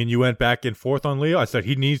PPP, me and you went back and forth on Leo. I said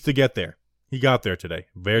he needs to get there. He got there today.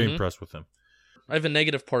 Very impressed with him. I have a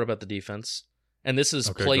negative part about the defense, and this is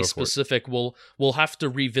play specific. We'll have to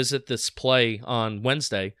revisit this play on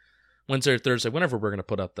Wednesday or Thursday, whenever we're going to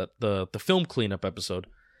put up the film cleanup episode.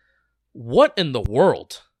 What in the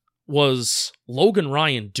world was Logan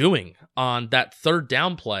Ryan doing on that 3rd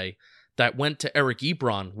down play that went to Eric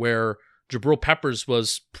Ebron, where Jabril Peppers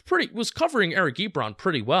was covering Eric Ebron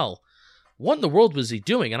pretty well? What in the world was he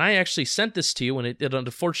doing? And I actually sent this to you, and it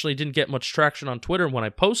unfortunately didn't get much traction on Twitter when I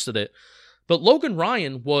posted it. But Logan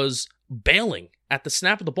Ryan was bailing at the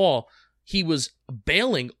snap of the ball. He was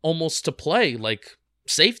bailing almost to play like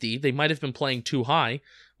safety. They might have been playing too high,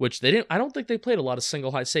 which they didn't. I don't think they played a lot of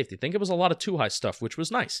single high safety. I think it was a lot of too high stuff, which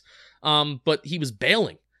was nice. But he was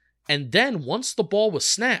bailing. And then once the ball was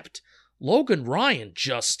snapped, Logan Ryan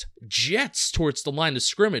just jets towards the line of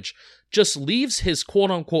scrimmage, just leaves his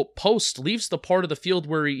quote-unquote post, leaves the part of the field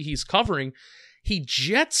where he's covering. He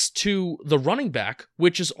jets to the running back,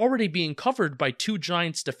 which is already being covered by 2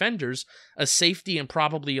 Giants defenders, a safety and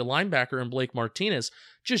probably a linebacker in Blake Martinez,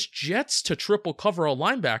 just jets to triple cover a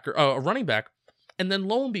running back. And then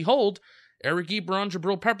lo and behold, Eric Ebron,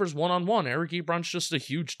 Jabril Peppers one-on-one. Eric Ebron's just a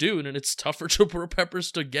huge dude, and it's tough for Jabril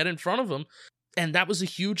Peppers to get in front of him. And that was a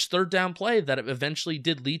huge 3rd down play that eventually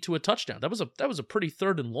did lead to a touchdown. That was a pretty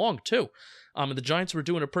 3rd and long too. And the Giants were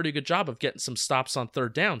doing a pretty good job of getting some stops on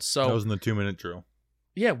 3rd down. So that was in the 2-minute drill.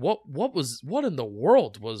 Yeah, what in the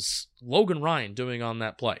world was Logan Ryan doing on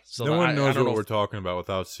that play? So no one knows what we're talking about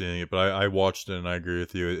without seeing it, but I watched it and I agree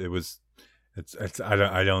with you.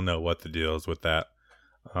 I don't know what the deal is with that.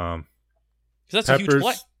 Because that's a huge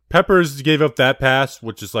play. Peppers gave up that pass,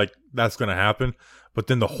 which is like that's going to happen. But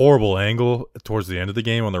then the horrible angle towards the end of the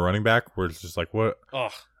game on the running back, where it's just like, what?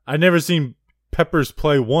 Ugh. I never seen Peppers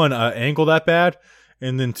play one angle that bad,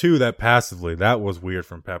 and then 2 that passively. That was weird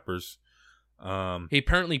from Peppers. He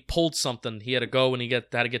apparently pulled something. He had to go and had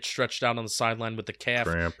to get stretched out on the sideline with the calf,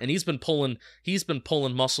 cramp. And he's been pulling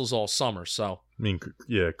muscles all summer. So I mean,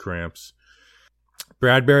 yeah, cramps.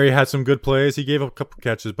 Bradbury had some good plays. He gave up a couple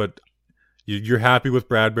catches, but you're happy with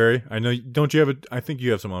Bradbury. I know. Don't you have I think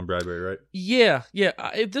you have some on Bradbury, right? Yeah.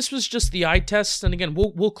 This was just the eye test, and again,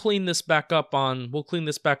 we'll clean this back up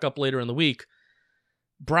later in the week.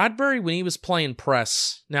 Bradbury, when he was playing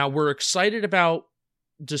press, now we're excited about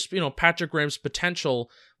just Patrick Graham's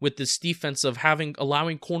potential with this defense of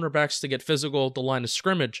allowing cornerbacks to get physical at the line of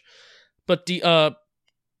scrimmage, but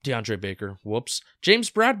DeAndre Baker, James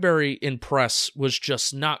Bradbury in press was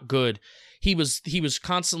just not good. He was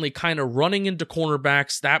constantly kind of running into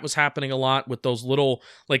cornerbacks. That was happening a lot with those little,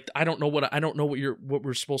 like, I don't know what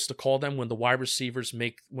we're supposed to call them when the wide receivers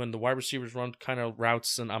run kind of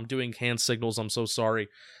routes, and I'm doing hand signals. I'm so sorry,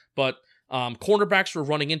 but cornerbacks were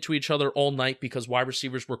running into each other all night because wide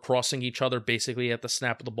receivers were crossing each other basically at the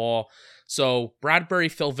snap of the ball. So Bradbury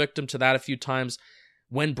fell victim to that a few times.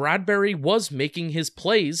 When Bradbury was making his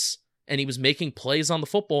plays, and he was making plays on the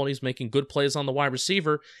football, and he's making good plays on the wide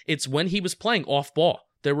receiver, it's when he was playing off ball.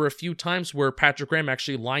 There were a few times where Patrick Graham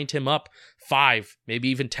actually lined him up 5, maybe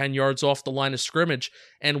even 10 yards off the line of scrimmage.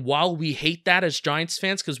 And while we hate that as Giants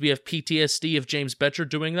fans because we have PTSD of James Betcher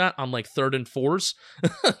doing that on like 3rd and 4s,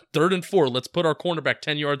 3rd and 4, let's put our cornerback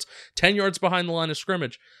 10 yards behind the line of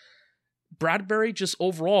scrimmage. Bradbury just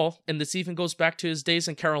overall, and this even goes back to his days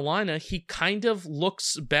in Carolina, he kind of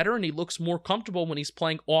looks better and he looks more comfortable when he's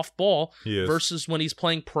playing off ball versus when he's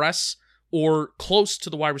playing press or close to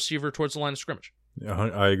the wide receiver towards the line of scrimmage. Yeah,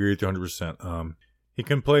 I agree with you 100%. He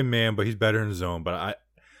can play man, but he's better in zone. But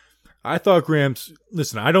I thought Graham's,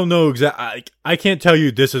 listen, I don't know exactly, I can't tell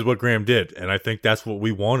you this is what Graham did. And I think that's what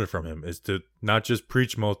we wanted from him, is to not just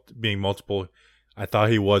preach being multiple. I thought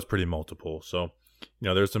he was pretty multiple. So,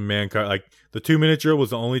 there's some like the 2-minute drill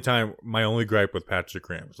was the only time, my only gripe with Patrick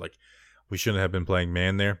Graham was like, we shouldn't have been playing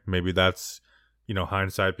man there. Maybe that's,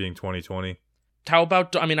 hindsight being 2020. How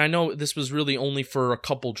about, I mean, I know this was really only for a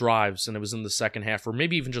couple drives and it was in the second half, or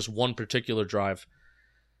maybe even just one particular drive.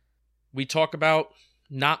 We talk about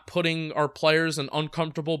not putting our players in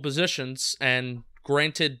uncomfortable positions, and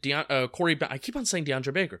granted, I keep on saying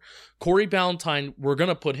DeAndre Baker. Corey Ballantyne, we're going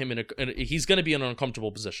to put him he's going to be in an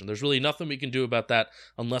uncomfortable position. There's really nothing we can do about that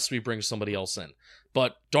unless we bring somebody else in.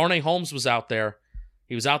 But Darnay Holmes was out there.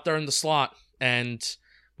 He was out there in the slot, and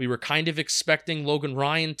we were kind of expecting Logan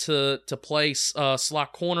Ryan to play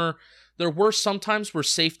slot corner. There were some times where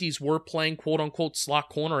safeties were playing quote-unquote slot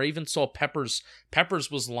corner. I even saw Peppers.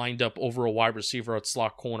 Peppers was lined up over a wide receiver at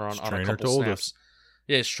slot corner on a couple snaps.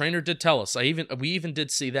 Yeah, his trainer did tell us. We even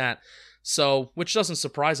did see that. So, which doesn't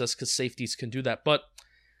surprise us because safeties can do that. But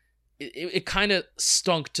it kind of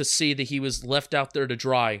stunk to see that he was left out there to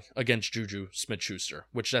dry against Juju Smith-Schuster,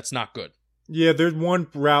 which that's not good. Yeah, there's one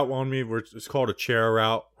route on me where it's called a chair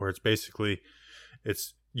route, where it's basically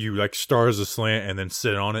you like start as a slant and then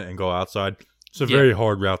sit on it and go outside. It's a very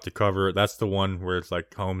hard route to cover. That's the one where it's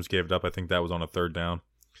like Holmes gave it up. I think that was on a third down.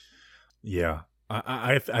 Yeah,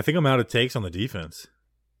 I think I'm out of takes on the defense.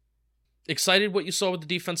 Excited what you saw with the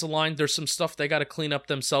defensive line. There's some stuff they got to clean up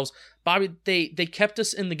themselves. Bobby, they kept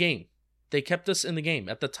us in the game. They kept us in the game.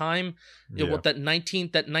 At the time, that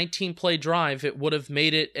 19 play drive, it would have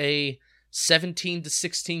made it a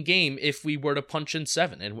 17-16 game if we were to punch in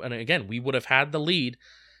 7. And again, we would have had the lead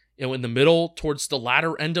in the middle towards the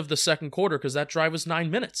latter end of the second quarter because that drive was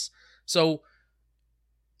 9 minutes. So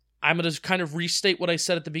I'm going to kind of restate what I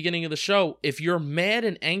said at the beginning of the show. If you're mad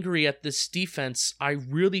and angry at this defense, I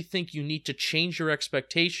really think you need to change your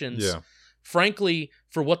expectations, frankly,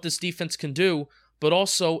 for what this defense can do, but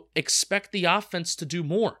also expect the offense to do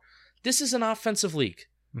more. This is an offensive league.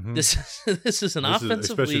 Mm-hmm. This is an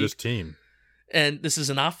offensive especially league. This team. And this is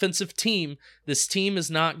an offensive team. This team is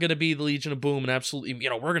not going to be the Legion of Boom and absolutely,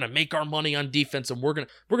 we're going to make our money on defense and we're going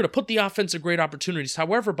to put the offense in great opportunities.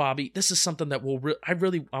 However, Bobby, this is something that I'm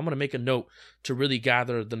going to make a note to really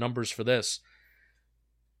gather the numbers for this.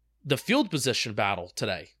 The field position battle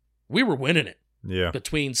today, we were winning it. Yeah.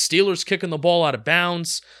 Between Steelers kicking the ball out of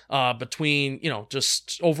bounds, between,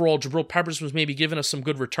 just overall Jabril Peppers was maybe giving us some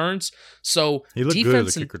good returns. So he looked good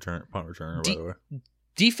as a punt returner, by the way.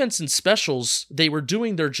 Defense and specials, they were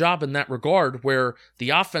doing their job in that regard, where the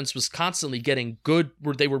offense was constantly getting good.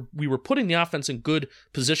 We were putting the offense in good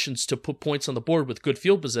positions to put points on the board with good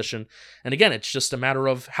field position. And again, it's just a matter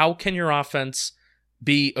of how can your offense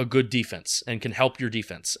be a good defense and can help your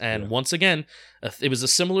defense. And once again, it was a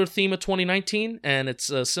similar theme of 2019, and it's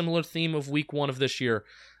a similar theme of week 1 of this year.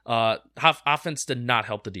 Offense did not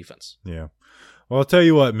help the defense. Yeah. Well, I'll tell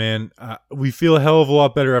you what, man. We feel a hell of a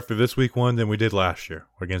lot better after this week 1 than we did last year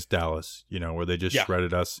against Dallas, where they just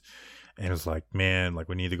shredded us. And it's like, man,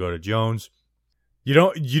 we need to go to Jones. You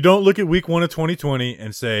don't look at week 1 of 2020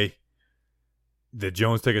 and say, did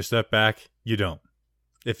Jones take a step back? You don't.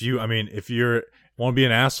 If you want to be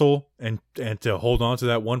an asshole and to hold on to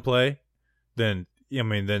that one play, then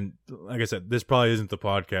like I said, this probably isn't the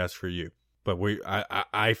podcast for you. But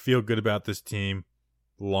I feel good about this team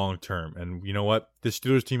long term, and you know what? This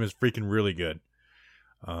Steelers team is freaking really good.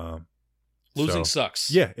 Losing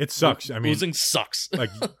sucks. Yeah, it sucks. Losing sucks.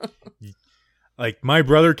 like my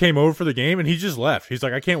brother came over for the game and he just left. He's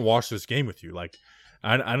like, I can't watch this game with you. Like,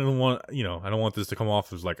 I don't want I don't want this to come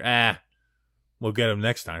off as like, we'll get him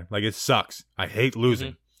next time. Like, it sucks. I hate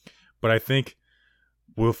losing, but I think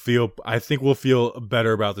we'll feel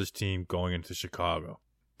better about this team going into Chicago.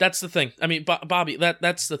 That's the thing. I mean, Bobby,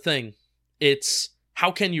 that's the thing. It's how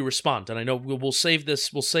can you respond? And I know we'll save this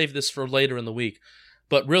for later in the week.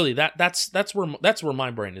 But really, that's where my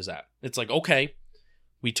brain is at. It's like, okay,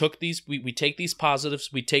 we take these positives,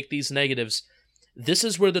 we take these negatives. This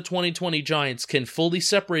is where the 2020 Giants can fully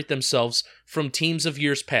separate themselves from teams of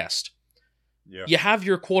years past. Yeah. You have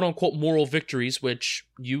your quote-unquote moral victories, which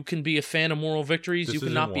you can be a fan of moral victories. You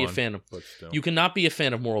cannot be a fan of. You cannot be a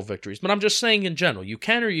fan of moral victories. But I'm just saying in general, you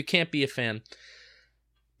can or you can't be a fan.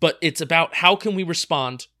 But it's about how can we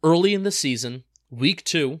respond early in the season, week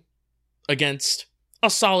 2, against a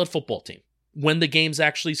solid football team when the games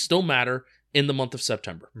actually still matter in the month of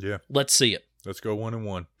September. Yeah. Let's see it. Let's go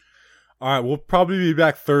 1-1. All right, we'll probably be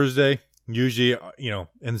back Thursday. Usually,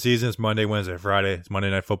 in the season, it's Monday, Wednesday, Friday. It's Monday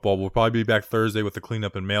Night Football. We'll probably be back Thursday with the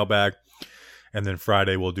cleanup and mailbag. And then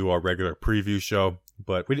Friday, we'll do our regular preview show.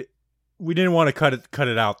 But we didn't want to cut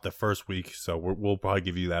it out the first week, so we'll probably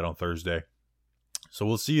give you that on Thursday. So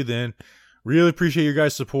we'll see you then. Really appreciate your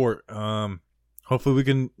guys' support. Hopefully we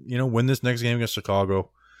can, win this next game against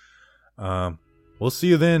Chicago. We'll see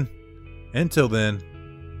you then. Until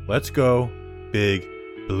then, let's go Big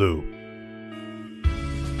Blue.